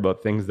to worry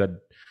about things that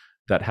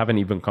haven't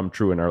even come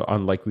true and are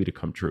unlikely to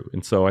come true.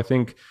 And so I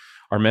think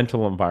our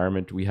mental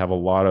environment,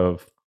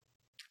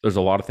 there's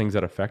a lot of things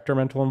that affect our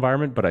mental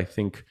environment, but I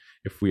think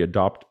if we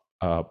adopt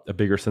a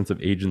bigger sense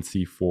of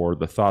agency for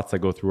the thoughts that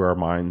go through our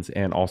minds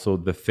and also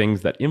the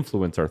things that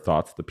influence our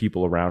thoughts, the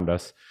people around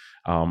us,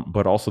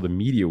 but also the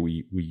media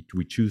we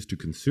choose to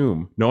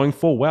consume, knowing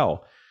full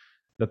well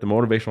that the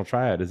motivational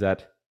triad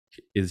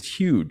is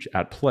huge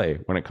at play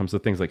when it comes to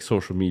things like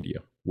social media,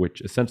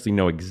 which essentially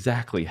know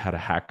exactly how to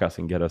hack us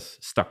and get us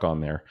stuck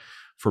on there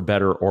for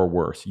better or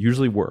worse,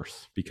 usually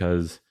worse,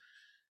 because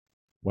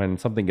when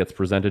something gets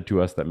presented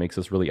to us that makes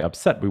us really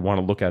upset, we want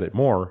to look at it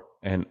more.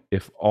 And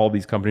if all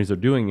these companies are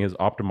doing is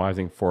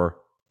optimizing for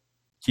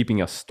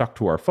keeping us stuck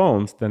to our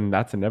phones, then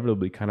that's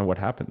inevitably kind of what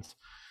happens.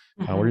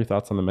 What are Hmm. your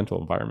thoughts on the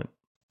mental environment?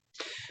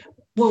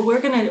 Well,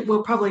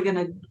 we're probably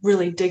gonna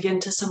really dig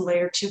into some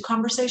layer two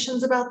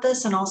conversations about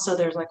this, and also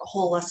there's like a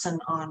whole lesson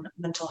on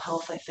mental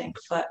health, I think.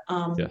 But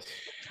Yes.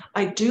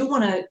 I do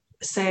want to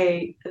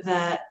say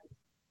that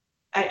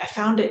I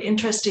found it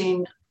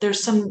interesting.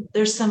 There's some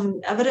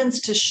evidence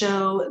to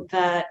show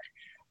that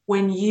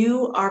when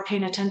you are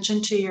paying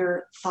attention to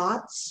your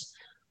thoughts,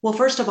 well,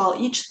 first of all,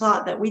 each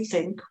thought that we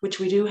think, which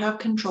we do have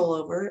control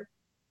over,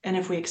 and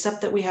if we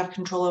accept that we have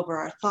control over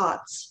our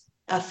thoughts,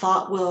 a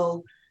thought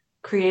will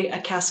create a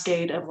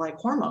cascade of like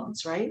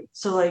hormones, right?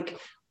 So, like,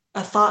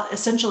 a thought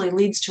essentially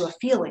leads to a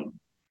feeling.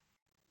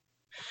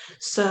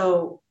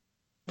 So,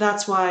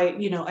 that's why,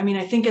 I mean,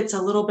 I think it's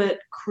a little bit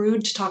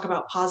crude to talk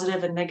about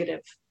positive and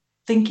negative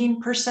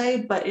thinking per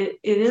se, but it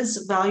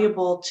is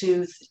valuable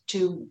to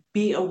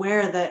be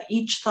aware that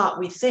each thought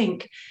we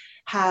think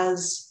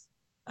has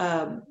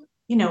um,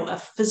 a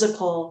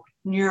physical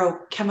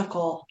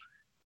neurochemical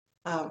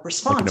Like an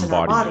response in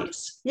our embodiment.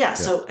 bodies. Yeah,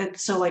 Yeah.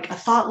 so like a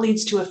thought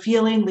leads to a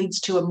feeling, leads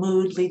to a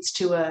mood, leads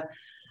to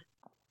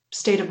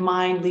state of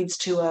mind leads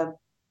to a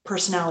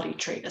personality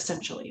trait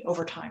essentially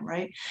over time,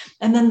 right?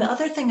 And then the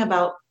other thing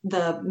about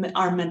the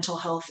our mental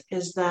health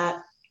is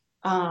that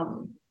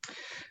um,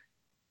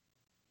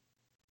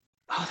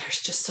 oh,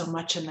 there's just so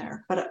much in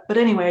there. But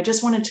anyway, I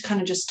just wanted to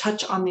kind of just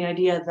touch on the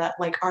idea that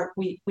like our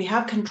we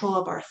have control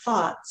of our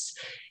thoughts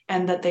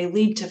and that they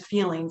lead to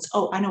feelings.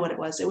 Oh, I know what it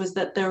was. It was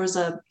that there was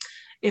a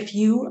if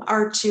you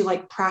are to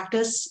like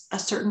practice a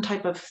certain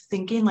type of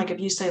thinking, like if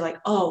you say like,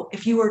 oh,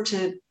 if you were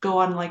to go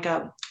on like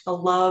a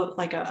love,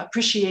 like a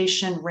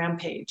appreciation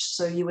rampage.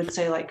 So you would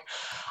say like,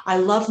 I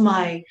love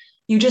my,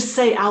 you just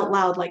say out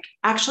loud, like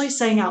actually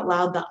saying out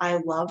loud the I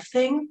love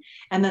thing,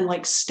 and then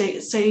like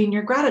saying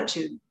your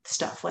gratitude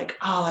stuff like,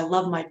 oh, I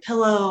love my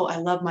pillow. I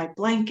love my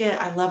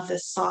blanket. I love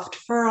this soft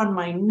fur on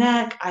my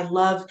neck. I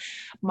love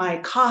my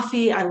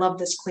coffee. I love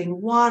this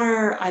clean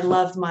water.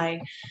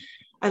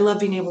 I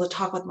love being able to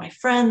talk with my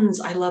friends.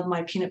 I love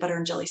my peanut butter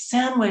and jelly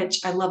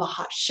sandwich. I love a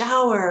hot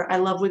shower. I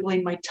love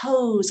wiggling my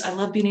toes. I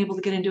love being able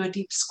to get into a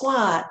deep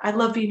squat. I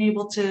love being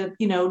able to,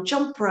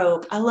 jump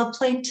rope. I love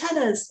playing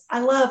tennis.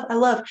 I love.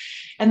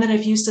 And then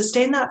if you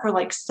sustain that for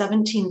like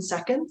 17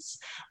 seconds,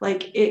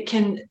 like it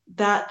can,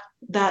 that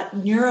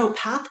neuro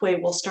pathway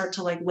will start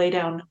to like lay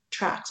down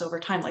tracks over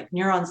time, like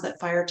neurons that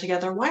fire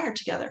together, wire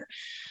together.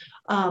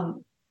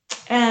 Um,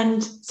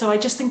 and so I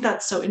just think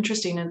that's so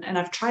interesting. And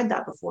I've tried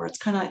that before. It's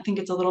kind of, I think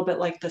it's a little bit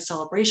like the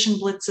celebration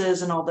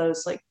blitzes and all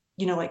those like,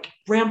 like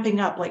ramping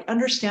up, like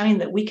understanding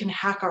that we can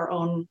hack our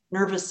own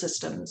nervous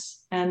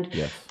systems and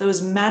Yes.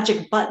 those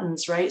magic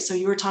buttons, right? So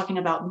you were talking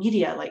about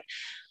media, like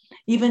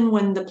even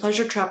when the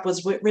pleasure trap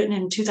was written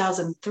in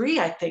 2003,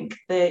 I think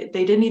they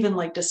didn't even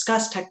like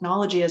discuss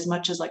technology as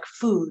much as like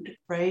food,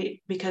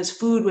 right? Because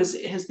food is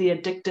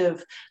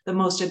the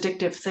most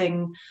addictive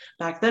thing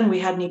back then. We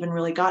hadn't even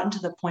really gotten to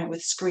the point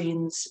with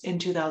screens in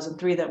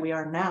 2003 that we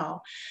are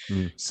now.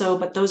 Mm. So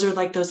but those are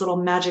like those little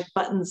magic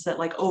buttons that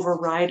like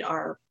override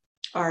our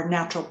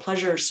natural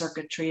pleasure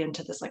circuitry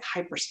into this like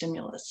hyper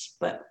stimulus.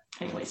 But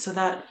anyway, so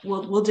that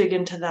we'll dig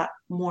into that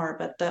more.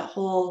 But the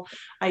whole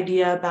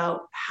idea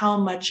about how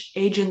much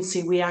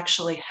agency we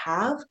actually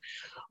have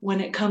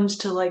when it comes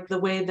to like the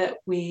way that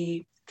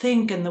we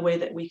think and the way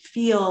that we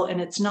feel,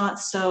 and it's not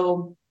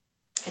so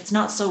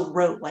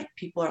rote. Like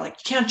people are like,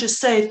 you can't just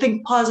say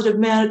think positive,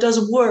 man, it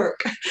doesn't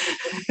work.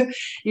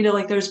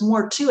 Like there's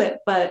more to it,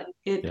 but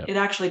it Yeah. it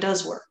actually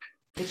does work.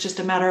 It's just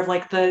a matter of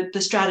like the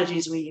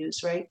strategies we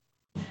use, right?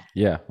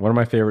 Yeah. One of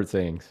my favorite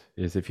sayings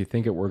is if you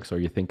think it works or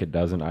you think it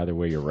doesn't, either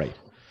way, you're right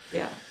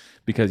Yeah.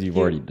 because you've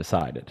already You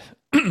decided.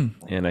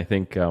 And I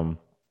think,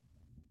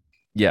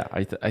 yeah,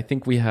 I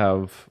think we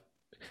have,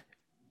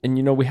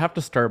 and we have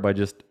to start by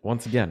just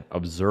once again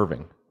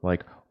observing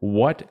like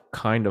what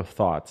kind of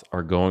thoughts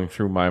are going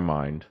through my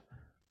mind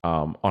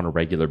on a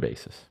regular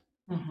basis.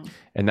 Mhm.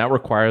 And that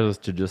requires us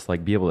to just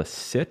like be able to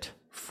sit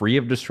free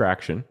of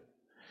distraction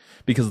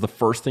because the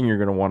first thing you're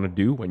going to want to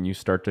do when you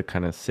start to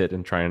kind of sit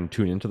and try and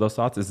tune into those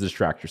thoughts is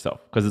distract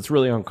yourself because it's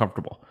really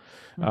uncomfortable.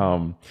 Mhm.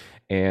 Um,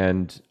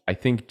 and I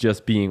think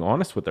just being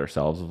honest with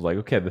ourselves of like,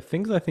 okay, the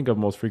things I think of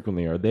most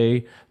frequently, are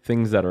they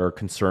things that are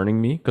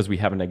concerning me? Because we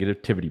have a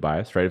negativity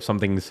bias, right? If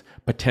something's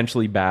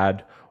potentially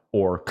bad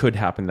or could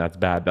happen that's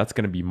bad, that's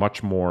going to be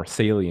much more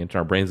salient and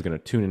our brain's going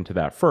to tune into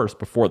that first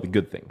before the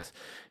good things.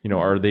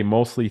 Are Mhm. they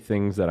mostly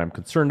things that I'm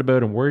concerned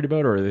about and worried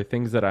about, or are they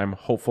things that I'm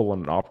hopeful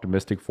and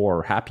optimistic for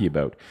or happy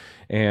about?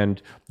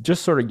 And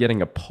just sort of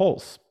getting a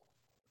pulse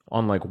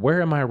on like,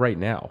 where am I right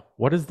now?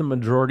 What is the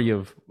majority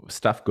of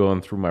stuff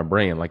going through my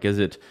brain? Like, is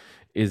it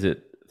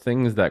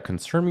things that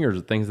concern me, or is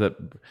it things that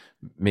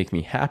make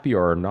me happy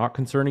or are not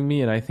concerning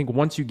me? And I think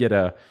once you get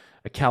a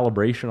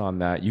calibration on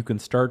that, you can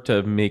start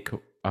to make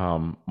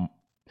um,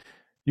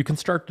 you can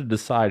start to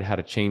decide how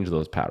to change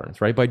those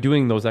patterns, right? By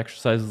doing those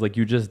exercises like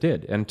you just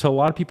did. And to a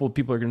lot of people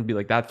are going to be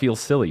like, that feels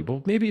silly.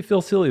 Well, maybe it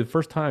feels silly the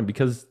first time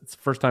because it's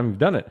the first time you've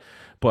done it.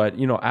 But,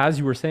 as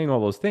you were saying all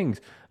those things,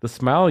 the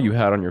smile you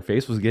had on your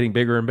face was getting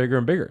bigger and bigger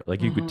and bigger.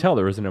 Like you could Mhm. tell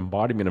there was an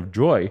embodiment of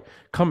joy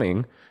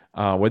coming,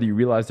 whether you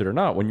realized it or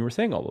not, when you were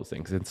saying all those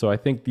things. And so I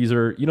think these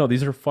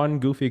are fun,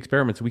 goofy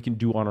experiments we can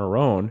do on our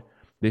own.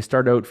 They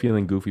start out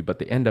feeling goofy, but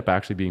they end up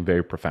actually being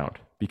very profound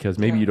because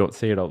maybe Yeah. you don't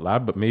say it out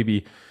loud, but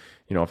maybe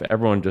if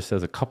everyone just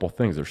says a couple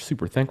things they're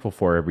super thankful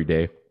for every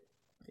day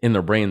in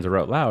their brains or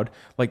out loud,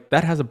 like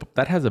that has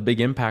a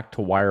big impact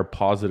to wire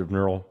positive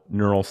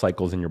neural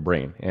cycles in your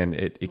brain, and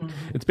Mhm.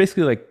 it's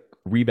basically like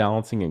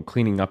rebalancing and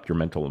cleaning up your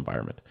mental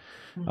environment.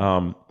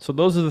 Mhm. So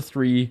those are the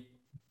three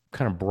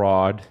kind of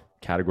broad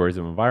categories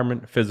of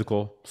environment: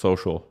 physical,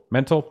 social,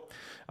 mental.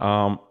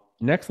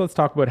 Next, let's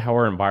talk about how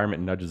our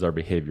environment nudges our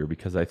behavior,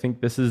 because I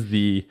think this is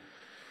the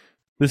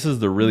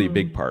really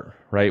big Mm. part,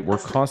 right? We're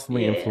That's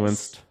constantly yes.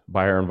 influenced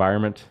by our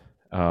environment,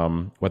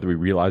 whether we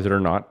realize it or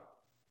not.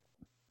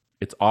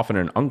 It's often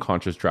an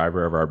unconscious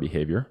driver of our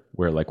behavior,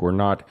 where like we're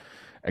not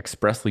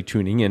expressly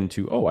tuning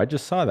into, oh, I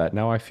just saw that.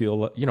 Now I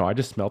feel, I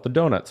just smelt a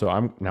donut, so I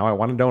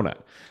want a donut.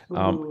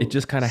 It Ooh,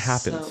 just kind of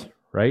happens, so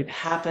right? it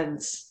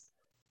happens.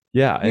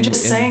 Yeah, You and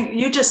just and saying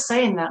you just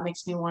saying that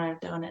makes me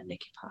want a donut,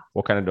 Nikki Pop.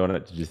 what kind of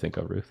donut did you think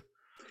of, Ruth?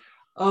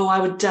 Oh, I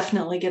would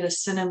definitely get a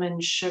cinnamon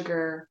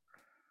sugar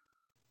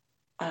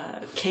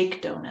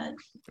cake donut.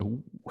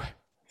 Ooh,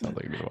 sounds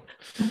like a good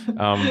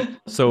one.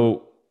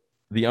 So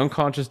the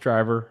unconscious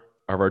driver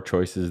of our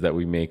choices that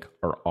we make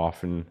are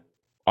often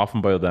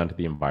boiled down to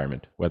the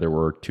environment, whether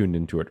we're tuned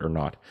into it or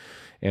not.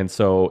 And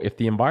so if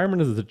the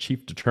environment is the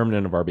chief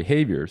determinant of our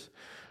behaviors,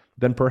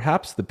 then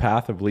perhaps the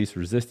path of least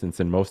resistance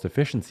and most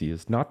efficiency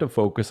is not to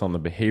focus on the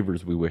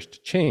behaviors we wish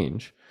to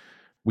change.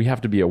 We have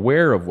to be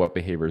aware of what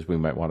behaviors we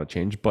might want to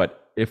change.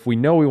 But if we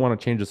know we want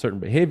to change a certain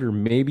behavior,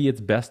 maybe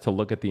it's best to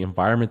look at the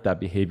environment that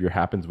behavior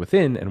happens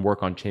within and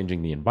work on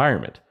changing the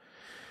environment.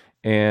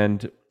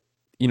 And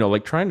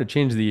like trying to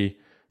change the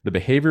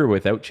behavior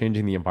without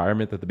changing the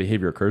environment that the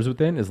behavior occurs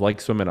within is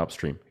like swimming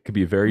upstream. It could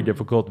be very Mm-hmm.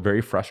 difficult,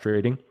 very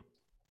frustrating.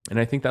 And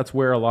I think that's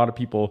where a lot of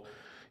people,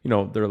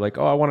 they're like,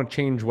 oh, I want to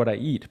change what I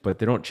eat, but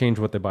they don't change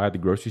what they buy at the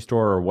grocery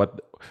store or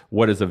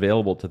what is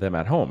available to them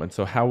at home. And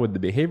so how would the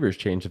behaviors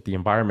change if the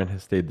environment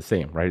has stayed the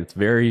same, right?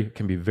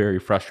 Can be very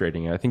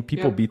frustrating. And I think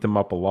people Yep. beat them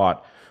up a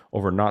lot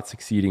over not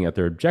succeeding at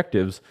their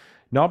objectives,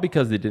 not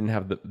because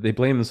they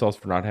blame themselves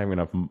for not having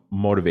enough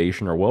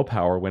motivation or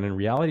willpower, when in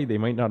reality, they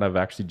might not have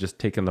actually just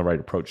taken the right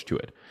approach to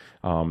it.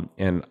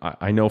 And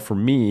I know for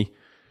me,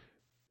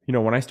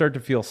 when I start to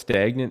feel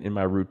stagnant in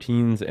my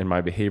routines and my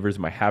behaviors,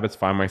 my habits,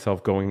 find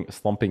myself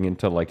slumping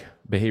into like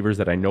behaviors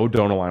that I know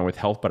don't align with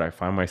health, but I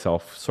find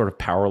myself sort of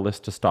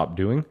powerless to stop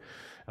doing.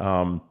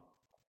 Um,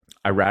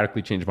 I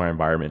radically change my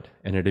environment,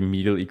 and it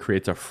immediately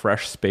creates a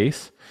fresh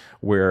space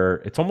where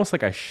it's almost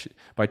like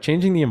by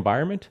changing the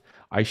environment,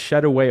 I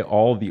shed away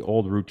all the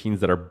old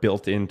routines that are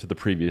built into the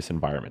previous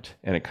environment.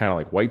 And it kind of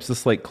like wipes the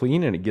slate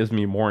clean, and it gives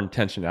me more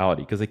intentionality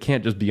because it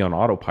can't just be on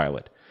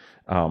autopilot.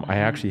 I Mm-hmm.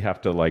 actually have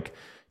to like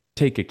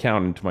take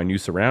account into my new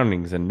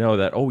surroundings and know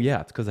that, oh yeah,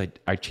 it's because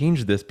I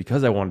changed this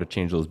because I wanted to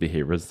change those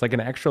behaviors. It's like an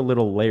extra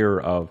little layer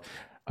of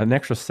an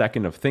extra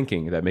second of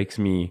thinking that gives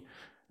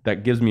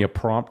me a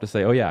prompt to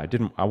say, oh yeah,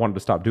 I wanted to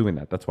stop doing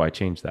that. That's why I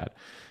changed that.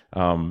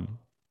 Um,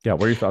 yeah.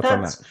 What are your thoughts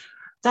on that?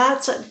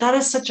 That's that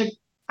is such a.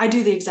 I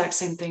do the exact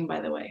same thing,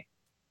 by the way.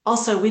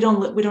 Also, we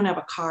don't have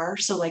a car,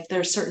 so like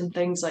there's certain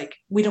things like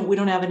we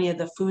don't have any of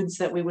the foods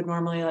that we would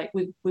normally like.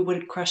 We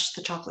would crush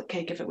the chocolate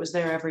cake if it was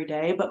there every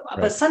day, but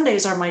Right.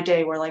 Sundays are my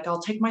day where like I'll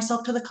take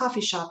myself to the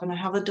coffee shop and I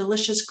have a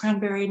delicious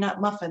cranberry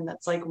nut muffin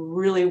that's like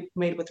really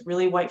made with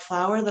really white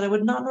flour that I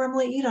would not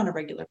normally eat on a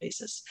regular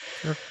basis.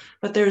 Sure.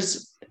 But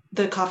there's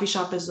the coffee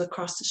shop is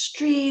across the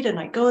street and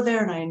I go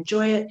there and I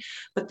enjoy it.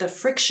 But the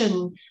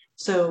friction,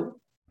 so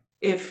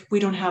if we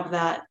don't have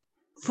that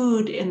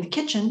food in the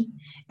kitchen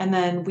and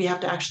then we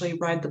have to actually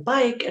ride the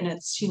bike and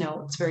it's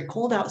very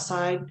cold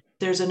outside,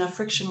 there's enough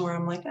friction where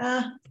I'm like,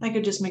 I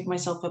could just make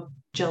myself a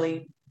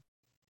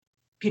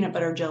peanut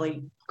butter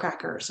jelly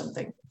cracker or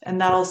something and Sure.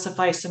 that'll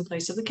suffice in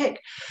place of the cake.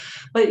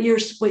 But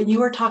when you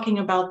were talking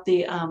about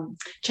the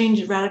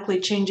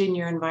radically changing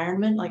your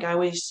environment, like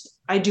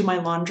I do my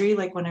laundry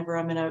like whenever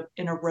I'm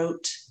in a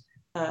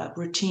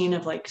routine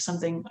of like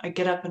something. I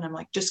get up and I'm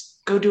like,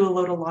 just go do a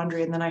load of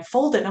laundry, and then I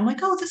fold it. And I'm like,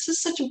 oh, this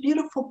is such a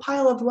beautiful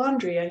pile of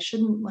laundry. I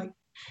shouldn't like,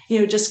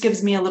 it just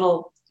gives me a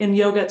little. In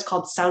yoga, it's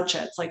called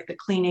saucha. It's like the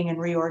cleaning and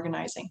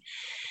reorganizing.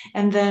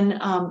 And then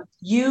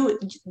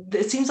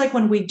it seems like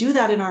when we do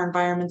that in our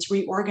environments,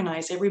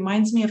 reorganize, it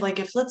reminds me of like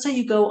if let's say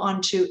you go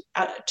on to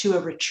a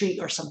retreat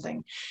or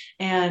something,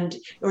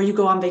 or you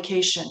go on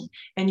vacation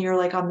and you're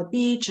like on the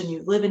beach and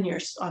you live in your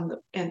on the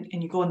and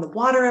you go in the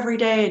water every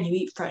day and you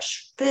eat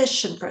fresh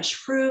fish and fresh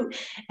fruit,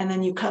 and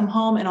then you come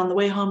home and on the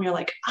way home you're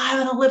like, I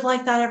want to live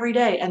like that every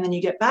day, and then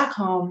you get back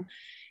home,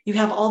 you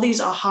have all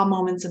these aha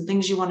moments and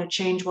things you want to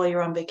change while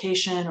you're on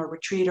vacation or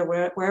retreat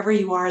or wherever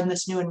you are in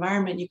this new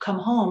environment. You come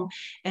home,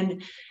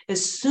 and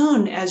as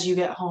soon as you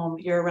get home,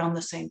 you're around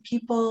the same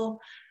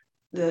people,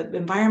 the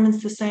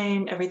environment's the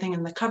same, everything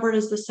in the cupboard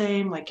is the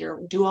same. Like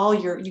you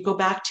go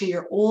back to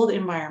your old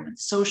environment,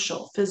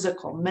 social,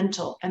 physical,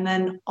 mental, and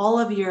then all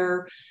of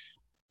your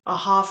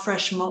aha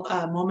fresh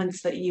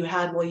moments that you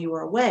had while you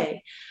were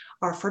away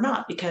are for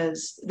naught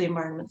because the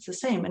environment's the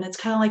same. And it's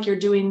kind of like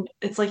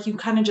it's like you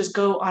kind of just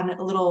go on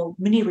a little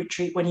mini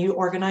retreat when you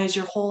organize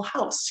your whole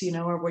house,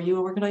 or where you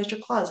organize your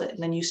closet and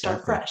then you start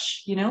Exactly.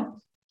 fresh.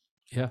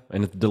 Yeah.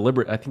 And it's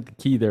deliberate. I think the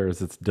key there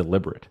is it's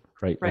deliberate,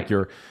 right? Like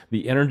Right.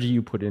 the energy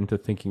you put into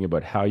thinking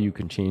about how you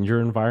can change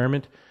your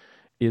environment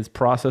is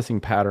processing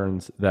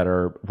patterns that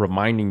are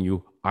reminding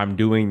you, I'm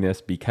doing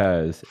this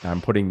because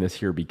I'm putting this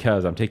here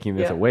because I'm taking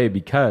this Yeah. away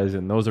because,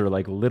 and those are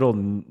like little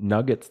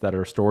nuggets that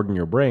are stored in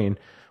your brain,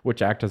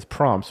 which act as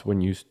prompts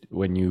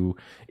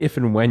if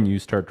and when you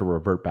start to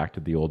revert back to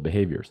the old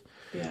behaviors.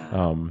 Yeah.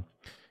 Um,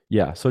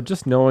 yeah. So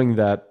just knowing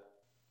that,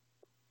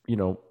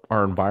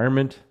 our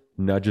environment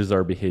nudges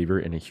our behavior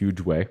in a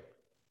huge way.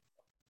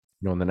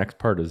 And the next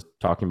part is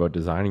talking about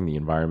designing the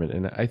environment.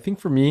 And I think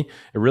for me,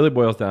 it really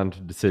boils down to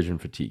decision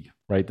fatigue,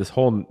 right? This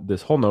whole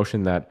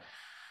notion that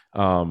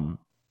um,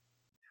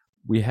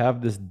 we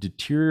have this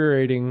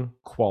deteriorating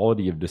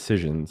quality of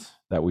decisions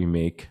that we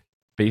make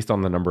based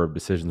on the number of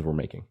decisions we're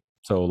making.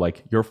 So,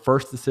 like your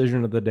first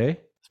decision of the day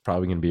is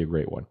probably going to be a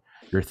great one.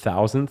 Your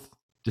thousandth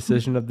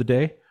decision of the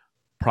day,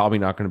 probably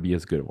not going to be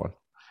as good a one.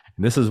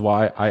 And this is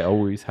why I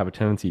always have a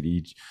tendency to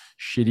eat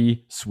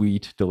shitty,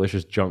 sweet,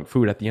 delicious junk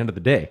food at the end of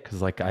the day.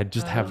 Cause like I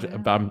just Oh, have yeah.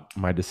 about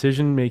my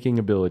decision making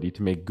ability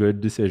to make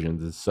good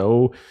decisions is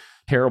so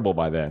terrible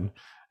by then.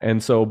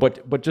 And so,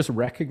 but just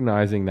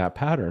recognizing that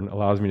pattern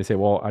allows me to say,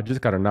 well, I just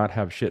got to not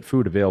have shit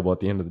food available at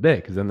the end of the day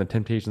because then the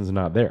temptation's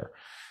not there.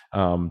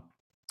 Um,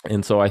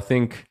 and so I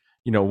think,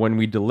 when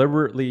we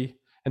deliberately,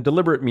 and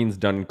deliberate means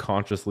done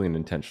consciously and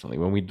intentionally,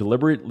 when we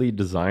deliberately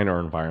design our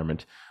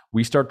environment,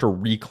 we start to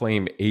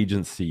reclaim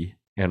agency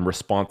and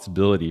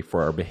responsibility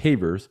for our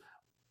behaviors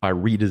by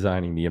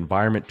redesigning the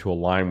environment to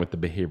align with the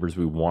behaviors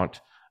we want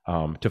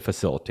to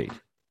facilitate.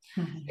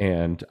 Mhm.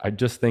 And I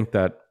just think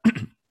that,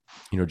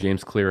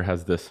 James Clear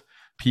has this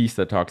piece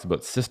that talks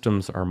about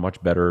systems are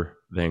much better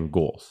than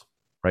goals,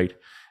 right?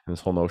 And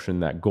this whole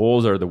notion that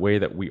goals are the way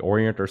that we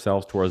orient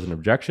ourselves towards an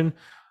objection,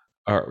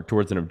 or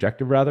towards an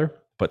objective rather,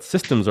 but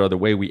systems are the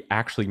way we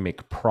actually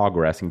make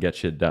progress and get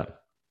shit done.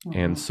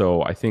 And Mhm.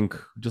 so I think,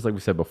 just like we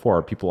said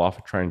before, people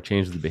often try and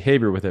change the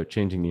behavior without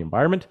changing the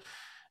environment,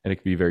 and it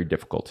can be very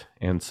difficult.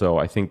 And so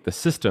I think the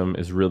system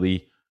is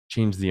really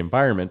change the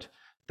environment,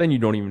 then you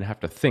don't even have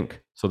to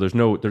think. So there's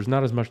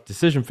not as much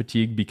decision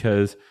fatigue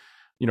because,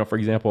 for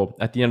example,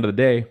 at the end of the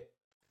day,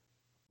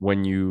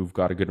 when you've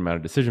got a good amount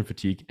of decision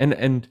fatigue,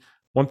 and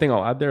one thing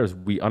I'll add there is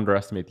we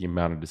underestimate the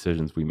amount of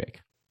decisions we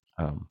make.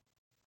 Um,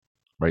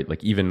 right?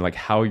 Like even like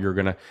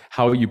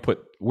where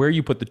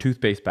you put the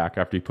toothpaste back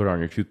after you put it on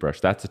your toothbrush.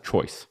 That's a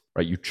choice,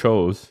 right? You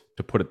chose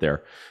to put it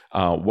there.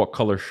 What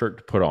color shirt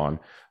to put on,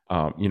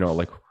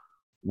 like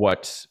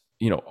what,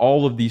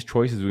 all of these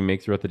choices we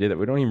make throughout the day that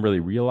we don't even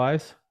really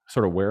realize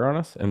sort of wear on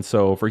us. And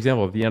so, for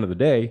example, at the end of the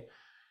day,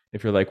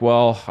 if you're like,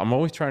 well, I'm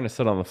always trying to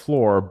sit on the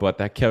floor, but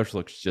that couch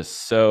looks just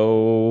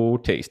so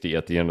tasty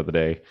at the end of the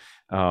day.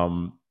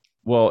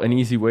 Well, an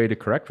easy way to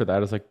correct for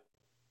that is like,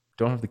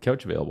 don't have the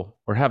couch available,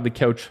 or have the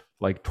couch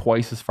like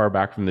twice as far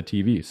back from the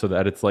TV so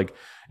that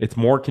it's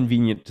more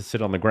convenient to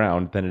sit on the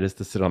ground than it is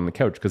to sit on the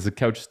couch because the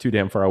couch is too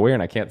damn far away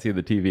and I can't see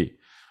the TV.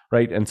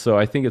 Right. And so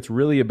I think it's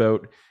really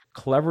about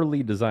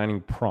cleverly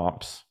designing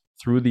prompts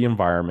through the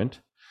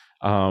environment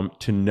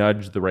to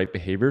nudge the right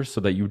behaviors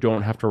so that you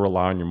don't have to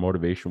rely on your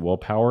motivation,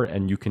 willpower,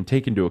 and you can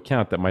take into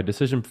account that my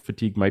decision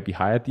fatigue might be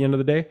high at the end of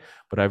the day,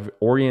 but I've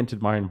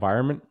oriented my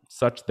environment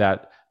such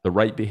that the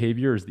right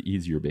behavior is the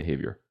easier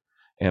behavior.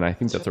 And I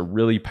think That's that's right. a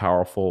really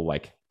powerful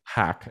like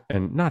hack,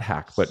 and not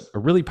hack, but a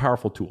really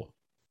powerful tool.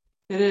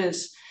 It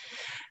is.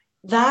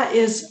 That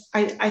is,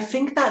 I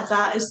think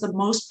that is the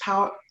most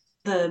power.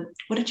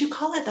 What did you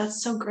call it?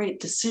 That's so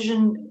great.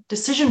 Decision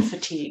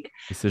fatigue.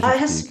 Decision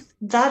fatigue.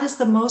 That is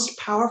the most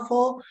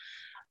powerful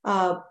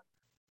uh,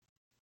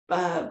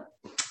 uh,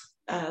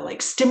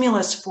 like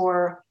stimulus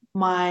for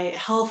my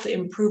health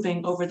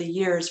improving over the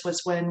years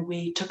was when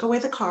we took away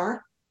the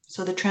car.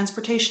 So the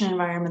transportation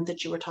environment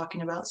that you were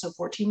talking about. So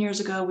 14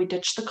 years ago, we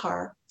ditched the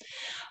car,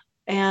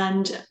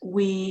 and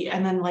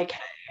then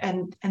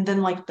and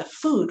then like the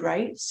food,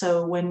 right?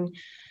 So when,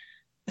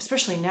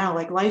 especially now,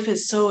 like life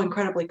is so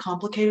incredibly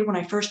complicated. When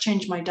I first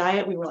changed my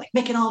diet, we were like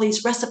making all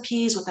these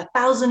recipes with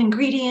 1,000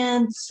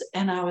 ingredients,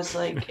 and I was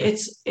like,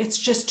 it's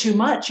just too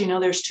much.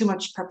 There's too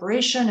much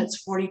preparation.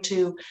 It's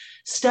 42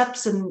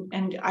 steps,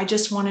 and I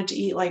just wanted to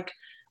eat like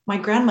my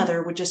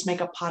grandmother would just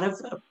make a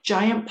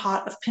giant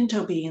pot of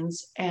pinto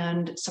beans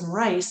and some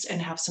rice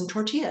and have some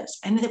tortillas,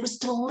 and it was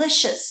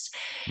delicious.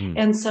 Mm,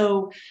 And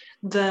so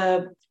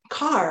the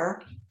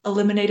car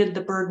eliminated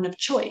the burden of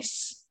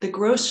choice.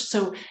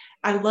 So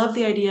I love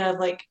the idea of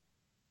like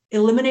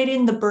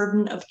eliminating the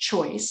burden of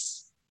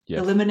choice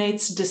yes.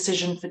 eliminates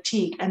decision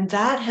fatigue. And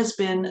that has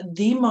been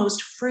the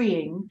most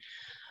freeing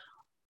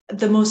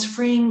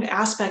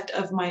aspect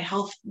of my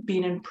health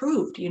being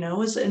improved,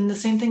 is, and the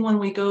same thing when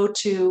we go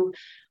to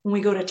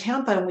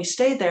Tampa and we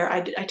stay there,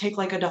 I take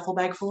like a duffel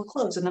bag full of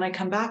clothes and then I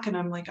come back and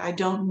I'm like, I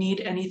don't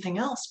need anything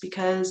else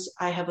because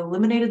I have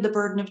eliminated the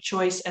burden of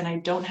choice and I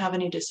don't have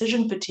any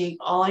decision fatigue.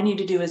 All I need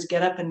to do is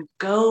get up and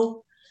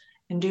go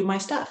and do my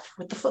stuff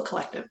with the Foot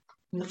Collective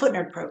and the Foot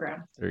Nerd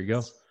program. There you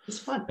go. It's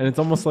fun. And it's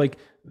almost like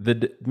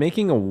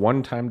making a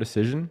one-time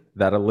decision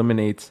that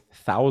eliminates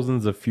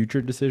thousands of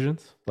future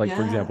decisions. Like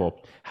for Yeah. example,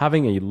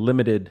 having a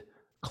limited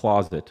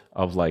closet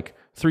of like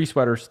 3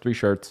 sweaters, 3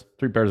 shirts,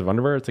 3 pairs of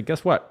underwear. It's like,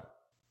 guess what?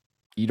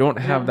 You don't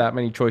have Yeah. that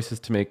many choices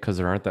to make because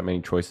there aren't that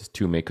many choices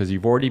to make because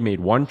you've already made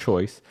one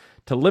choice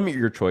to limit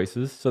your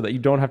choices so that you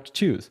don't have to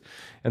choose.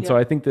 And so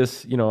Yep. I think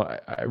this,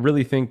 I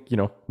really think,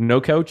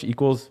 no couch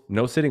equals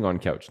no sitting on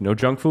couch. No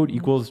junk food Mhm.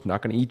 equals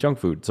not going to eat junk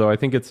food. So I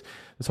think it's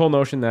this whole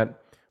notion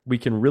that we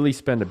can really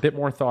spend a bit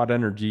more thought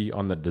energy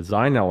on the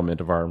design element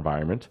of our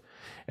environment.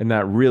 And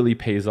that really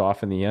pays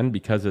off in the end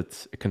because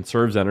it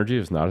conserves energy.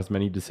 There's not as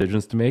many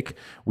decisions to make.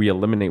 We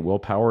eliminate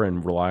willpower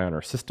and rely on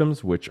our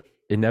systems, which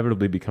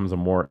inevitably becomes a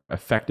more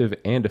effective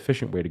and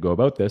efficient way to go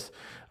about this.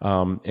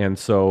 And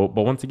so,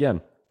 but once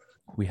again,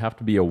 we have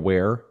to be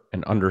aware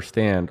and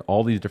understand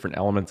all these different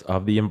elements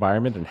of the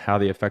environment and how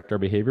they affect our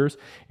behaviors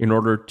in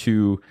order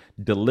to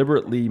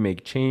deliberately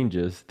make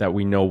changes that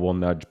we know will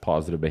nudge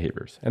positive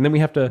behaviors. And then we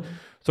have to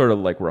sort of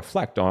like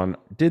reflect on,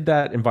 did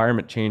that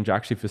environment change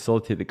actually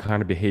facilitate the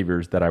kind of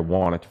behaviors that I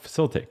want it to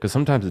facilitate? Because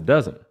sometimes it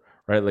doesn't,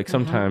 right? Like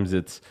sometimes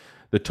it's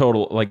the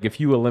total, like if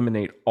you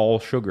eliminate all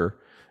sugar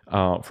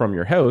from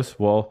your house,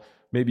 well,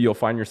 maybe you'll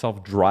find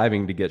yourself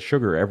driving to get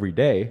sugar every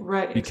day,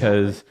 Right, exactly.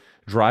 because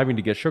driving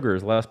to get sugar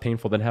is less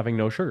painful than having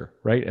no sugar,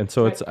 right? And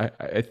so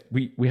Right.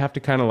 we have to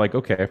kind of like,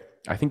 okay,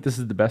 I think this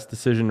is the best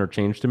decision or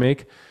change to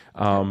make.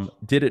 Yep.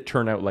 Did it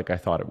turn out like I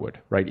thought it would,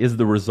 right? Is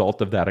the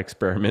result of that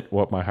experiment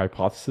what my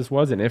hypothesis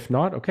was? And if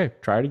not, okay,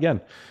 try it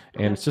again.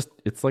 And Yep.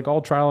 it's like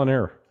all trial and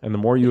error. And the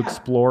more you Yeah.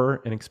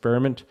 explore and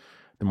experiment,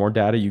 the more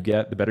data you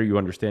get, the better you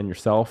understand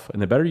yourself,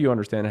 and the better you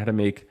understand how to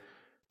make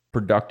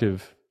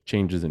productive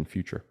changes in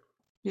future.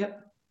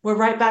 Yep. We're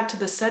right back to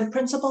the said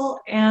principle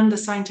and the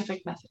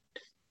scientific method.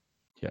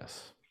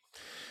 Yes.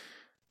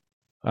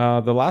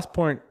 The last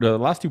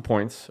 2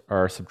 points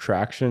are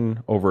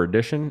subtraction over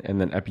addition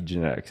and then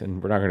epigenetics.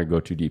 And we're not going to go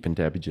too deep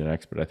into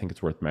epigenetics, but I think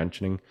it's worth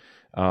mentioning.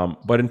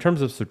 But in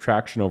terms of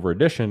subtraction over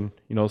addition,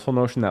 this whole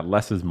notion that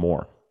less is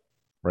more,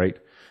 right?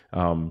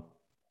 Um,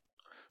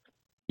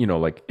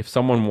 like if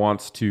someone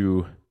wants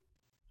to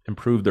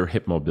improve their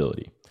hip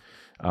mobility,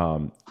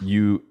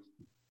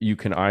 you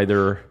can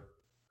either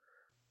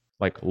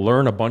like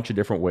learn a bunch of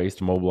different ways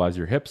to mobilize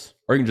your hips,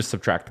 or you can just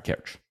subtract the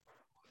couch.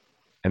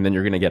 And then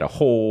you're going to get a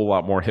whole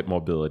lot more hip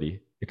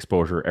mobility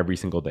exposure every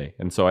single day.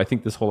 And so I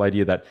think this whole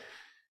idea that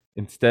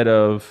instead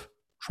of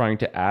trying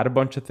to add a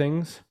bunch of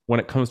things when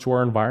it comes to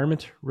our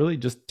environment, really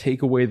just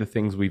take away the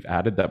things we've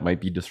added that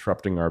might be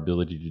disrupting our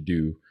ability to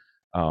do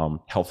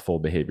healthful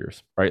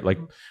behaviors, right? Like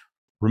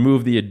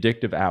remove the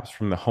addictive apps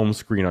from the home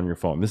screen on your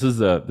phone. This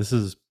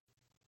is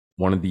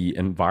one of the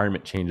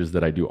environment changes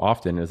that I do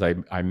often is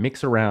I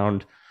mix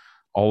around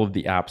all of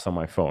the apps on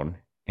my phone,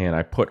 and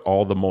I put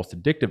all the most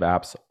addictive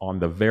apps on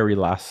the very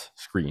last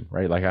screen,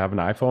 right? Like I have an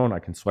iPhone, I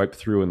can swipe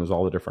through and there's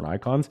all the different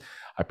icons.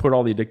 I put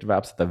all the addictive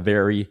apps at the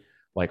very,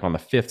 like on the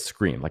fifth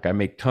screen. Like I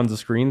make tons of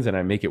screens and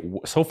I make it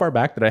so far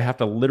back that I have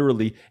to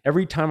literally,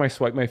 every time I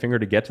swipe my finger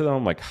to get to them,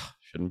 I'm like,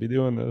 shouldn't be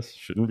doing this,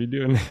 shouldn't be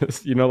doing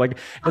this. Like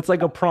it's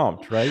like a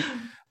prompt, right?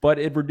 But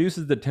it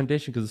reduces the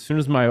temptation because as soon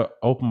as I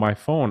open my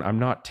phone, I'm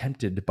not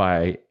tempted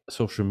by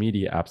social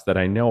media apps that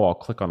I know I'll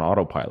click on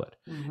autopilot.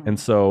 And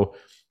so,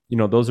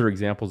 those are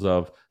examples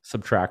of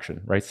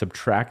subtraction, right?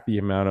 Subtract the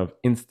amount of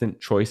instant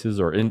choices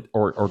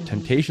or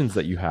temptations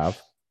that you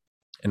have,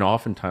 and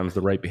oftentimes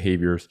the right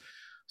behaviors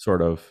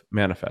sort of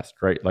manifest,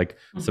 right? Like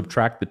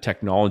subtract the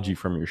technology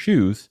from your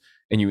shoes,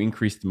 and you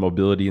increase the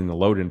mobility and the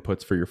load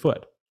inputs for your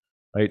foot,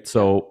 right?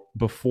 So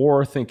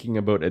before thinking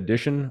about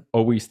addition,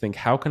 always think,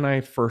 how can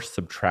I first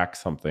subtract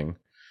something?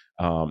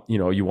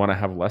 You want to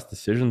have less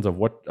decisions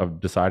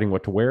of deciding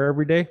what to wear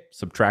every day.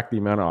 Subtract the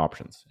amount of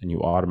options, and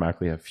you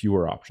automatically have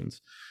fewer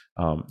options.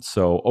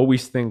 So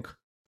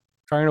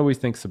try and always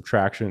think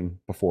subtraction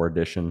before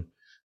addition.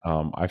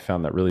 I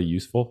found that really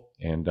useful,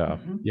 and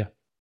yeah.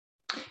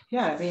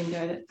 Yeah, I mean,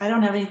 I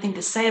don't have anything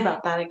to say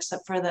about that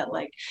except for that,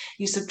 like,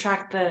 you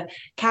subtract the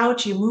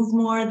couch, you move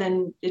more,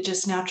 then it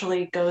just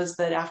naturally goes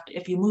that after,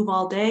 if you move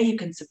all day, you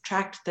can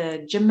subtract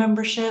the gym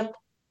membership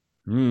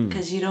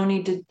because you don't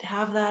need to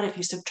have that.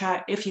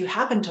 If you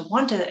happen to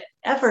want to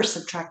ever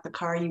subtract the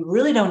car, you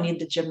really don't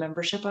need the gym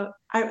membership.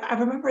 I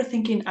remember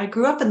thinking, I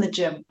grew up in the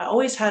gym. I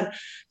always had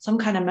some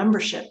kind of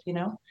membership,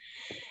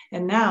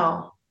 and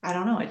now I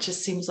don't know. It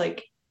just seems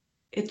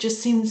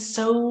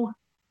so,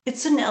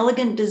 it's an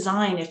elegant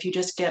design if you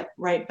just get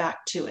right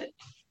back to it.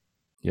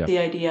 Yeah. The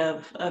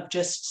idea of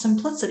just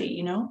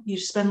simplicity, you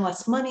spend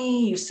less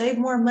money, you save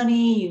more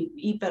money, you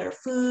eat better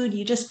food,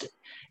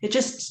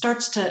 it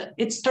starts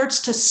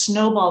to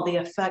snowball the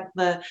effect,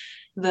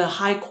 the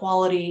high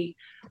quality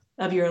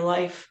of your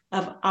life,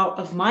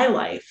 of my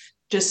life,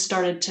 just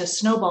started to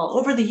snowball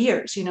over the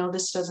years.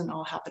 This doesn't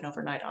all happen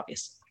overnight,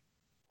 obviously.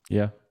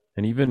 Yeah.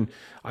 And even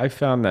I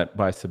found that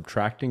by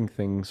subtracting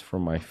things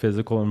from my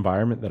physical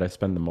environment that I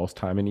spend the most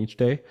time in each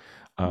day,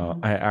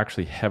 I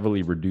actually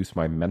heavily reduce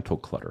my mental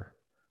clutter.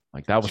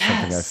 Like that was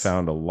something I Yes.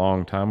 found a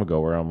long time ago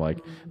where I'm like,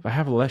 if I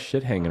have less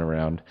shit hanging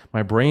around,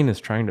 my brain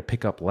is trying to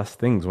pick up less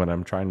things when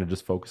I'm trying to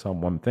just focus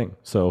on one thing.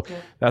 So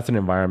Yeah. that's an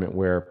environment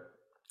or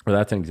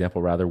that's an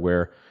example rather,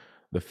 where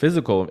the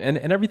physical and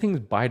everything's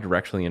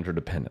bidirectionally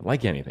interdependent,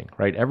 like anything,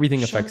 right?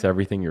 Everything affects Sure.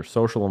 everything. Your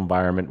social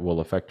environment will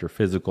affect your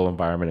physical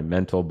environment and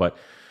mental. But,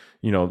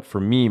 for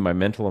me, my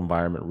mental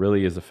environment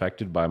really is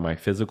affected by my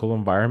physical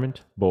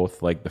environment,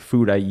 both like the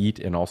food I eat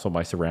and also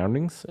my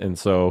surroundings. And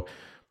so,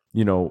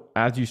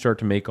 as you start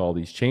to make all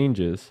these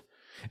changes,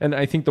 and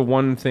I think the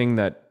one thing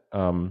that,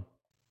 from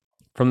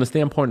the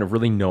standpoint of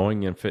really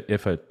knowing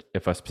if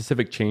a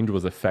specific change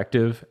was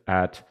effective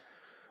at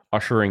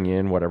ushering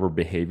in whatever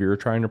behavior you're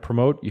trying to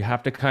promote, you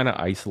have to kind of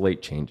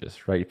isolate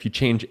changes, right? If you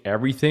change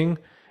everything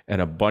and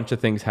a bunch of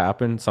things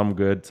happen, some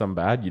good, some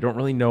bad, you don't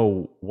really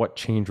know what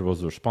change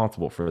was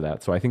responsible for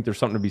that. So I think there's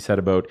something to be said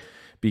about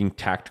being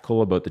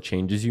tactical about the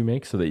changes you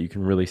make so that you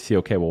can really see,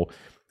 okay, well,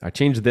 I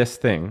changed this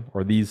thing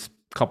or these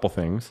couple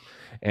things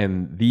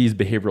and these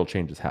behavioral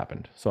changes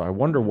happened. So I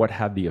wonder what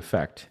had the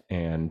effect.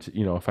 And,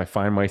 if I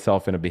find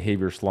myself in a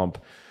behavior slump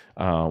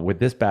with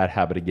this bad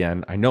habit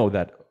again, I know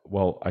that,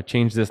 well, I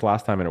changed this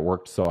last time and it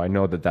worked. So I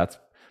know that that's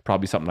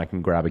probably something I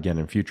can grab again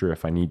in future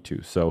if I need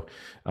to. So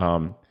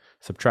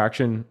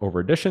subtraction over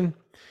addition.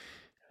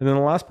 And then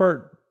the last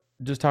part,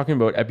 just talking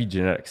about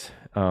epigenetics.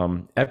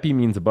 Epi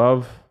means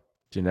above.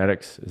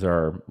 Genetics is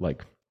our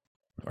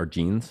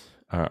genes,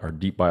 our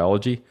deep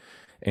biology.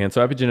 And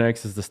so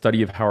epigenetics is the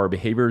study of how our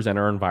behaviors and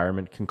our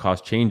environment can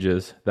cause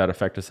changes that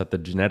affect us at the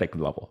genetic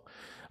level.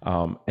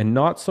 And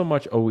not so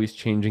much always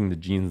changing the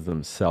genes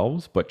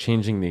themselves, but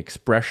changing the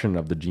expression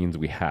of the genes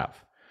we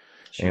have.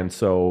 Sure. And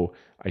so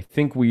I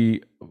think I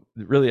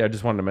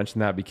just wanted to mention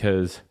that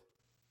because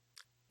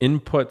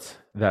inputs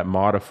that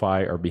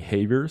modify our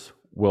behaviors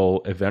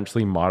will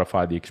eventually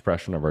modify the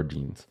expression of our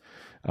genes.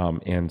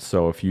 And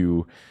so if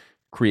you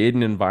create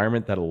an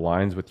environment that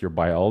aligns with your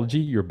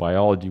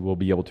biology will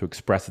be able to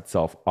express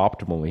itself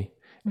optimally.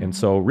 Mm-hmm. And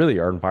so really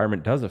our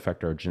environment does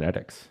affect our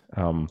genetics.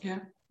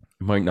 It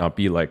might not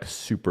be like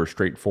super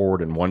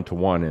straightforward and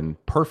one-to-one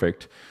and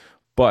perfect,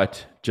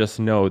 but just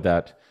know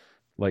that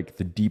like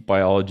the deep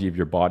biology of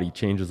your body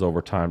changes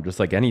over time, just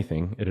like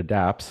anything, it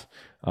adapts.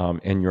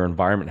 And your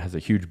environment has a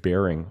huge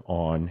bearing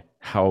on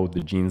how the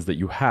genes that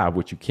you have,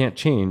 which you can't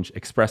change,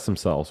 express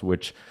themselves,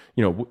 which,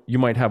 you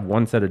might have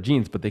one set of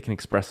genes, but they can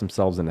express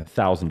themselves in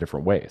 1,000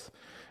 different ways.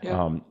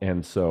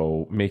 And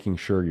so making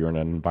sure you're in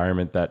an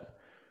environment that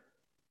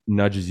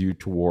nudges you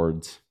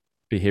towards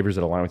behaviors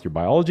that align with your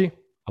biology,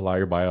 allow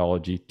your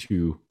biology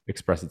to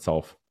express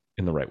itself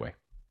in the right way.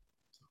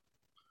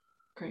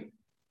 Great.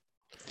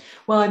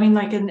 Well, I mean,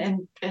 like,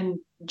 and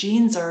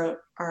genes are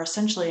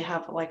essentially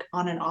have like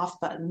on and off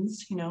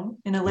buttons,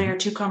 in a layer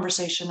 2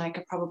 conversation, I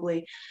could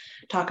probably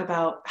talk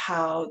about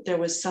how there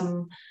was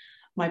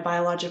my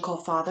biological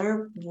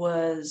father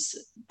was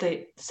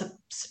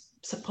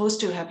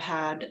supposed to have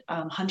had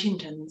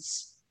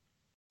Huntington's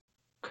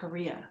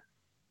chorea.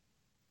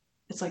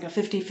 It's like a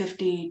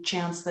 50-50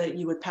 chance that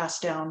you would pass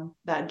down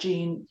that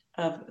gene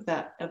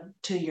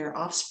to your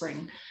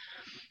offspring.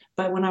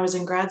 But when I was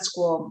in grad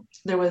school,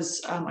 there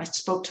was I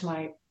spoke to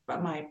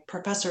my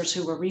professors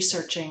who were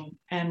researching,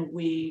 and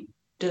we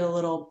did a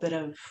little bit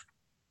of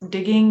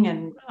digging,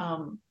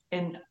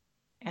 and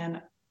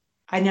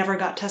I never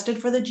got tested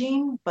for the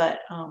gene, but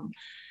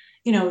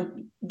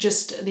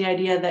just the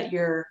idea that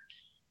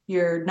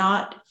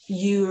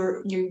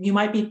you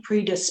might be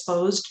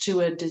predisposed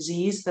to a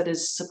disease that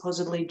is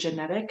supposedly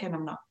genetic, and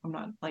I'm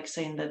not like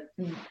saying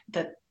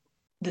that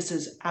this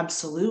is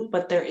absolute,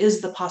 but there is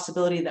the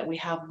possibility that we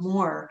have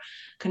more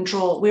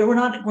control. We're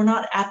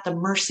not at the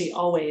mercy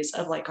always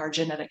of like our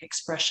genetic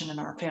expression and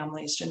our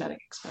family's genetic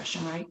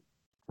expression, right?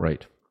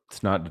 Right.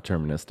 It's not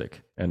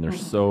deterministic, and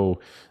there's so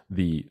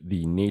the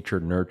nature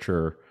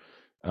nurture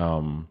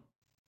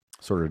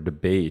sort of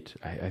debate.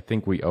 I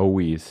think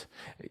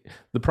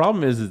the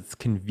problem is it's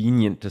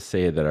convenient to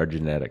say that our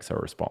genetics are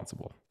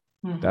responsible.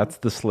 That's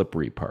the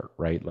slippery part,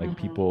 right? Like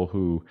people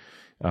who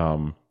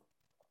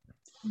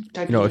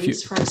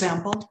diabetes, for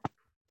example.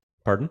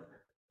 Pardon?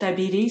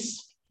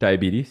 Diabetes,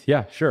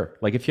 yeah, sure.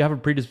 Like if you have a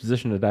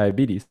predisposition to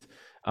diabetes,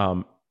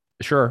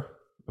 sure,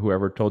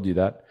 whoever told you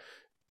that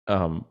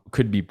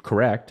could be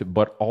correct,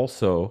 but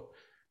also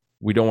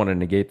we don't want to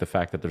negate the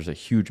fact that there's a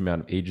huge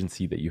amount of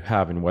agency that you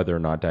have in whether or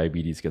not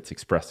diabetes gets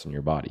expressed in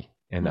your body.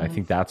 And I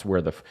think that's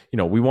where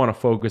we want to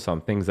focus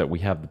on things that we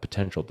have the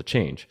potential to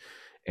change.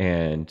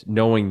 And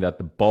knowing that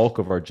the bulk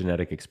of our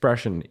genetic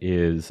expression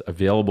is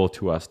available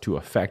to us to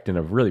affect in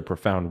a really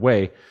profound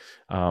way,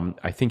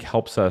 I think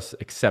helps us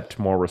accept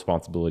more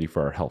responsibility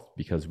for our health,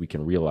 because we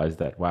can realize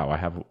that, wow, I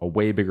have a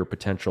way bigger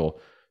potential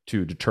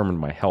to determine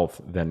my health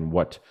than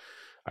what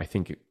I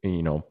think,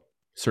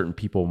 certain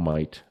people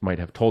might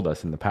have told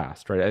us in the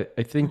past, right?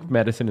 I think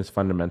medicine is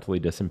fundamentally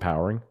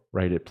disempowering,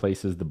 right? It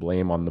places the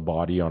blame on the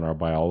body, on our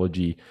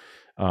biology,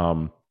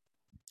 and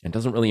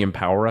doesn't really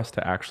empower us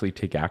to actually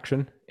take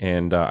action.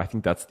 And I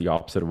think that's the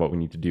opposite of what we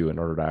need to do in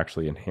order to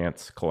actually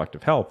enhance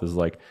collective health, is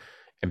like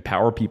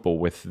empower people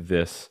with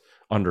this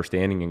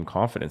understanding and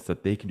confidence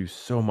that they can do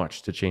so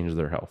much to change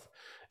their health.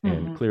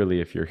 And clearly,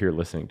 if you're here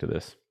listening to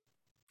this,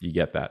 you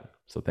get that.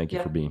 So thank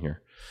you for being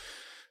here.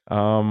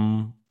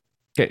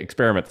 Okay,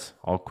 experiments.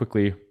 I'll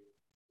quickly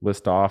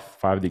list off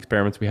 5 of the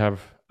experiments we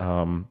have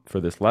for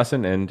this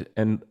lesson.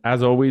 And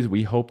as always,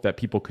 we hope that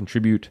people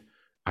contribute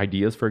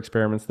ideas for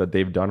experiments that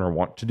they've done or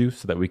want to do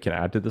so that we can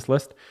add to this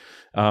list.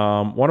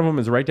 One of them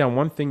is write down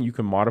one thing you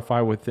can modify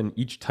within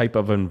each type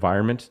of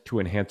environment to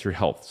enhance your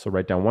health. So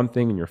write down one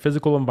thing in your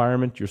physical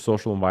environment, your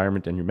social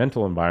environment, and your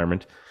mental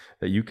environment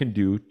that you can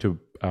do to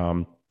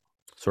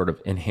sort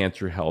of enhance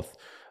your health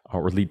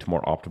or lead to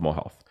more optimal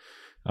health.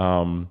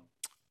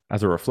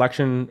 As a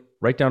reflection,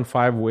 write down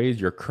 5 ways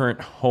your current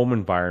home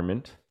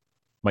environment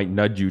might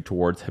nudge you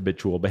towards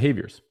habitual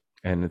behaviors.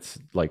 And it's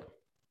like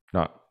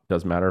not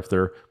Doesn't matter if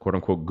they're quote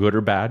unquote good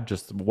or bad.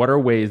 Just what are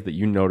ways that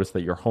you notice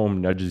that your home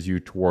nudges you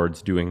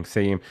towards doing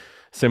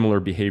similar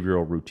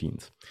behavioral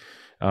routines.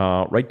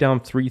 Write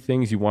down 3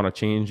 things you want to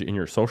change in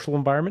your social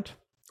environment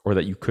or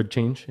that you could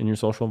change in your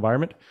social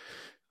environment.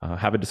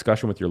 Have a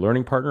discussion with your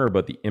learning partner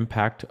about the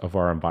impact of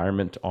our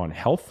environment on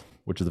health,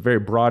 which is a very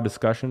broad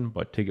discussion,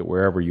 but take it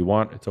wherever you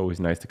want. It's always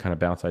nice to kind of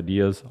bounce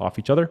ideas off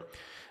each other.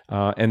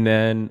 And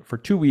then for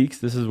 2 weeks,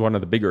 this is one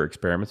of the bigger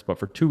experiments, but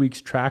for 2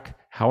 weeks, track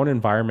how an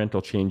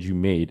environmental change you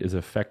made is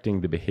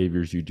affecting the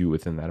behaviors you do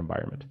within that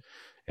environment.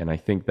 And I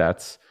think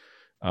that's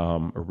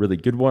a really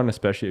good one,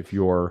 especially if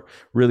you're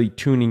really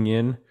tuning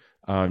in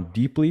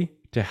deeply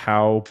to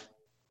how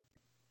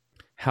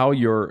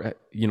you're,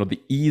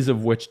 the ease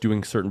of which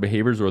doing certain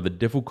behaviors or the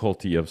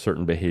difficulty of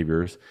certain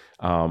behaviors,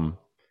 how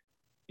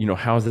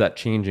is that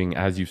changing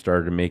as you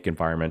started to make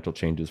environmental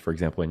changes, for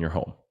example, in your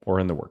home or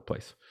in the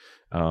workplace?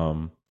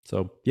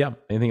 So yeah,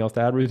 anything else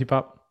to add, Ruthie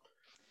Pop?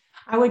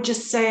 I would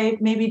just say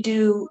maybe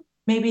do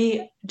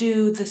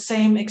the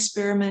same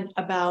experiment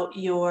about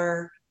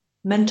your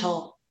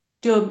mental.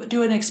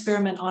 Do an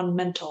experiment on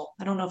mental.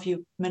 I don't know if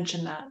you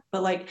mentioned that,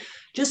 but like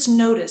just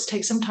notice,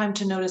 take some time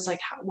to notice like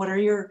what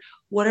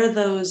are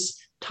those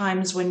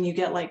times when you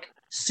get like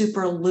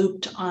super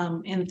looped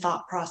in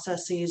thought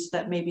processes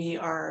that maybe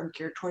are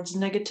geared towards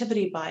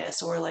negativity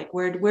bias, or like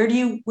where do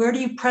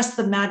you press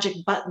the magic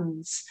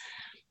buttons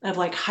of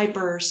like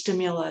hyper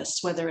stimulus,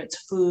 whether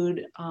it's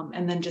food,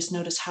 and then just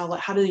notice how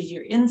do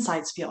your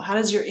insides feel? How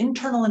does your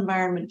internal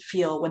environment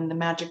feel when the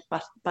magic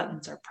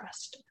buttons are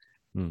pressed?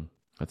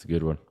 That's a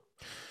good one.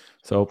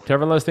 So to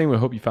everyone listening, we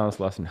hope you found this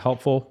lesson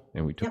helpful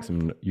and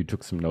Yep. you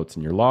took some notes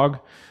in your log.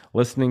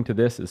 Listening to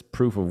this is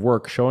proof of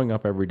work, showing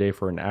up every day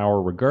for an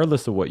hour,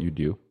 regardless of what you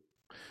do.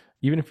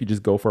 Even if you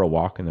just go for a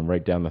walk and then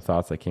write down the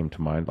thoughts that came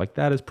to mind, like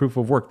that is proof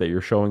of work that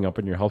you're showing up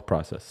in your health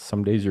process.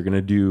 Some days you're going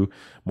to do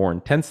more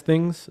intense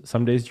things.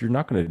 Some days you're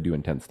not going to do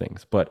intense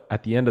things. But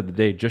at the end of the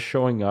day, just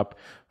showing up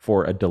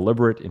for a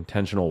deliberate,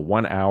 intentional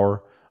 1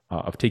 hour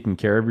of taking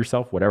care of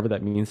yourself, whatever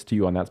that means to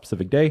you on that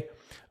specific day,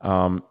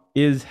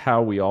 is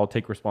how we all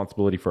take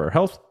responsibility for our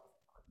health.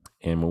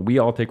 And when we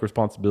all take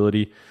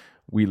responsibility,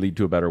 we lead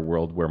to a better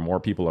world where more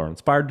people are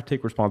inspired to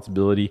take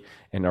responsibility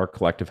and our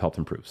collective health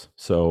improves.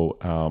 So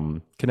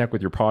connect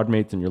with your pod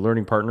mates and your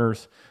learning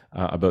partners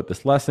about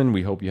this lesson.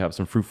 We hope you have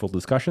some fruitful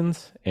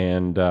discussions,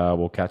 and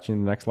we'll catch you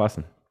in the next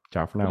lesson.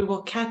 Ciao for now. We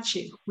will catch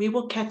you. We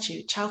will catch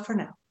you. Ciao for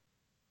now.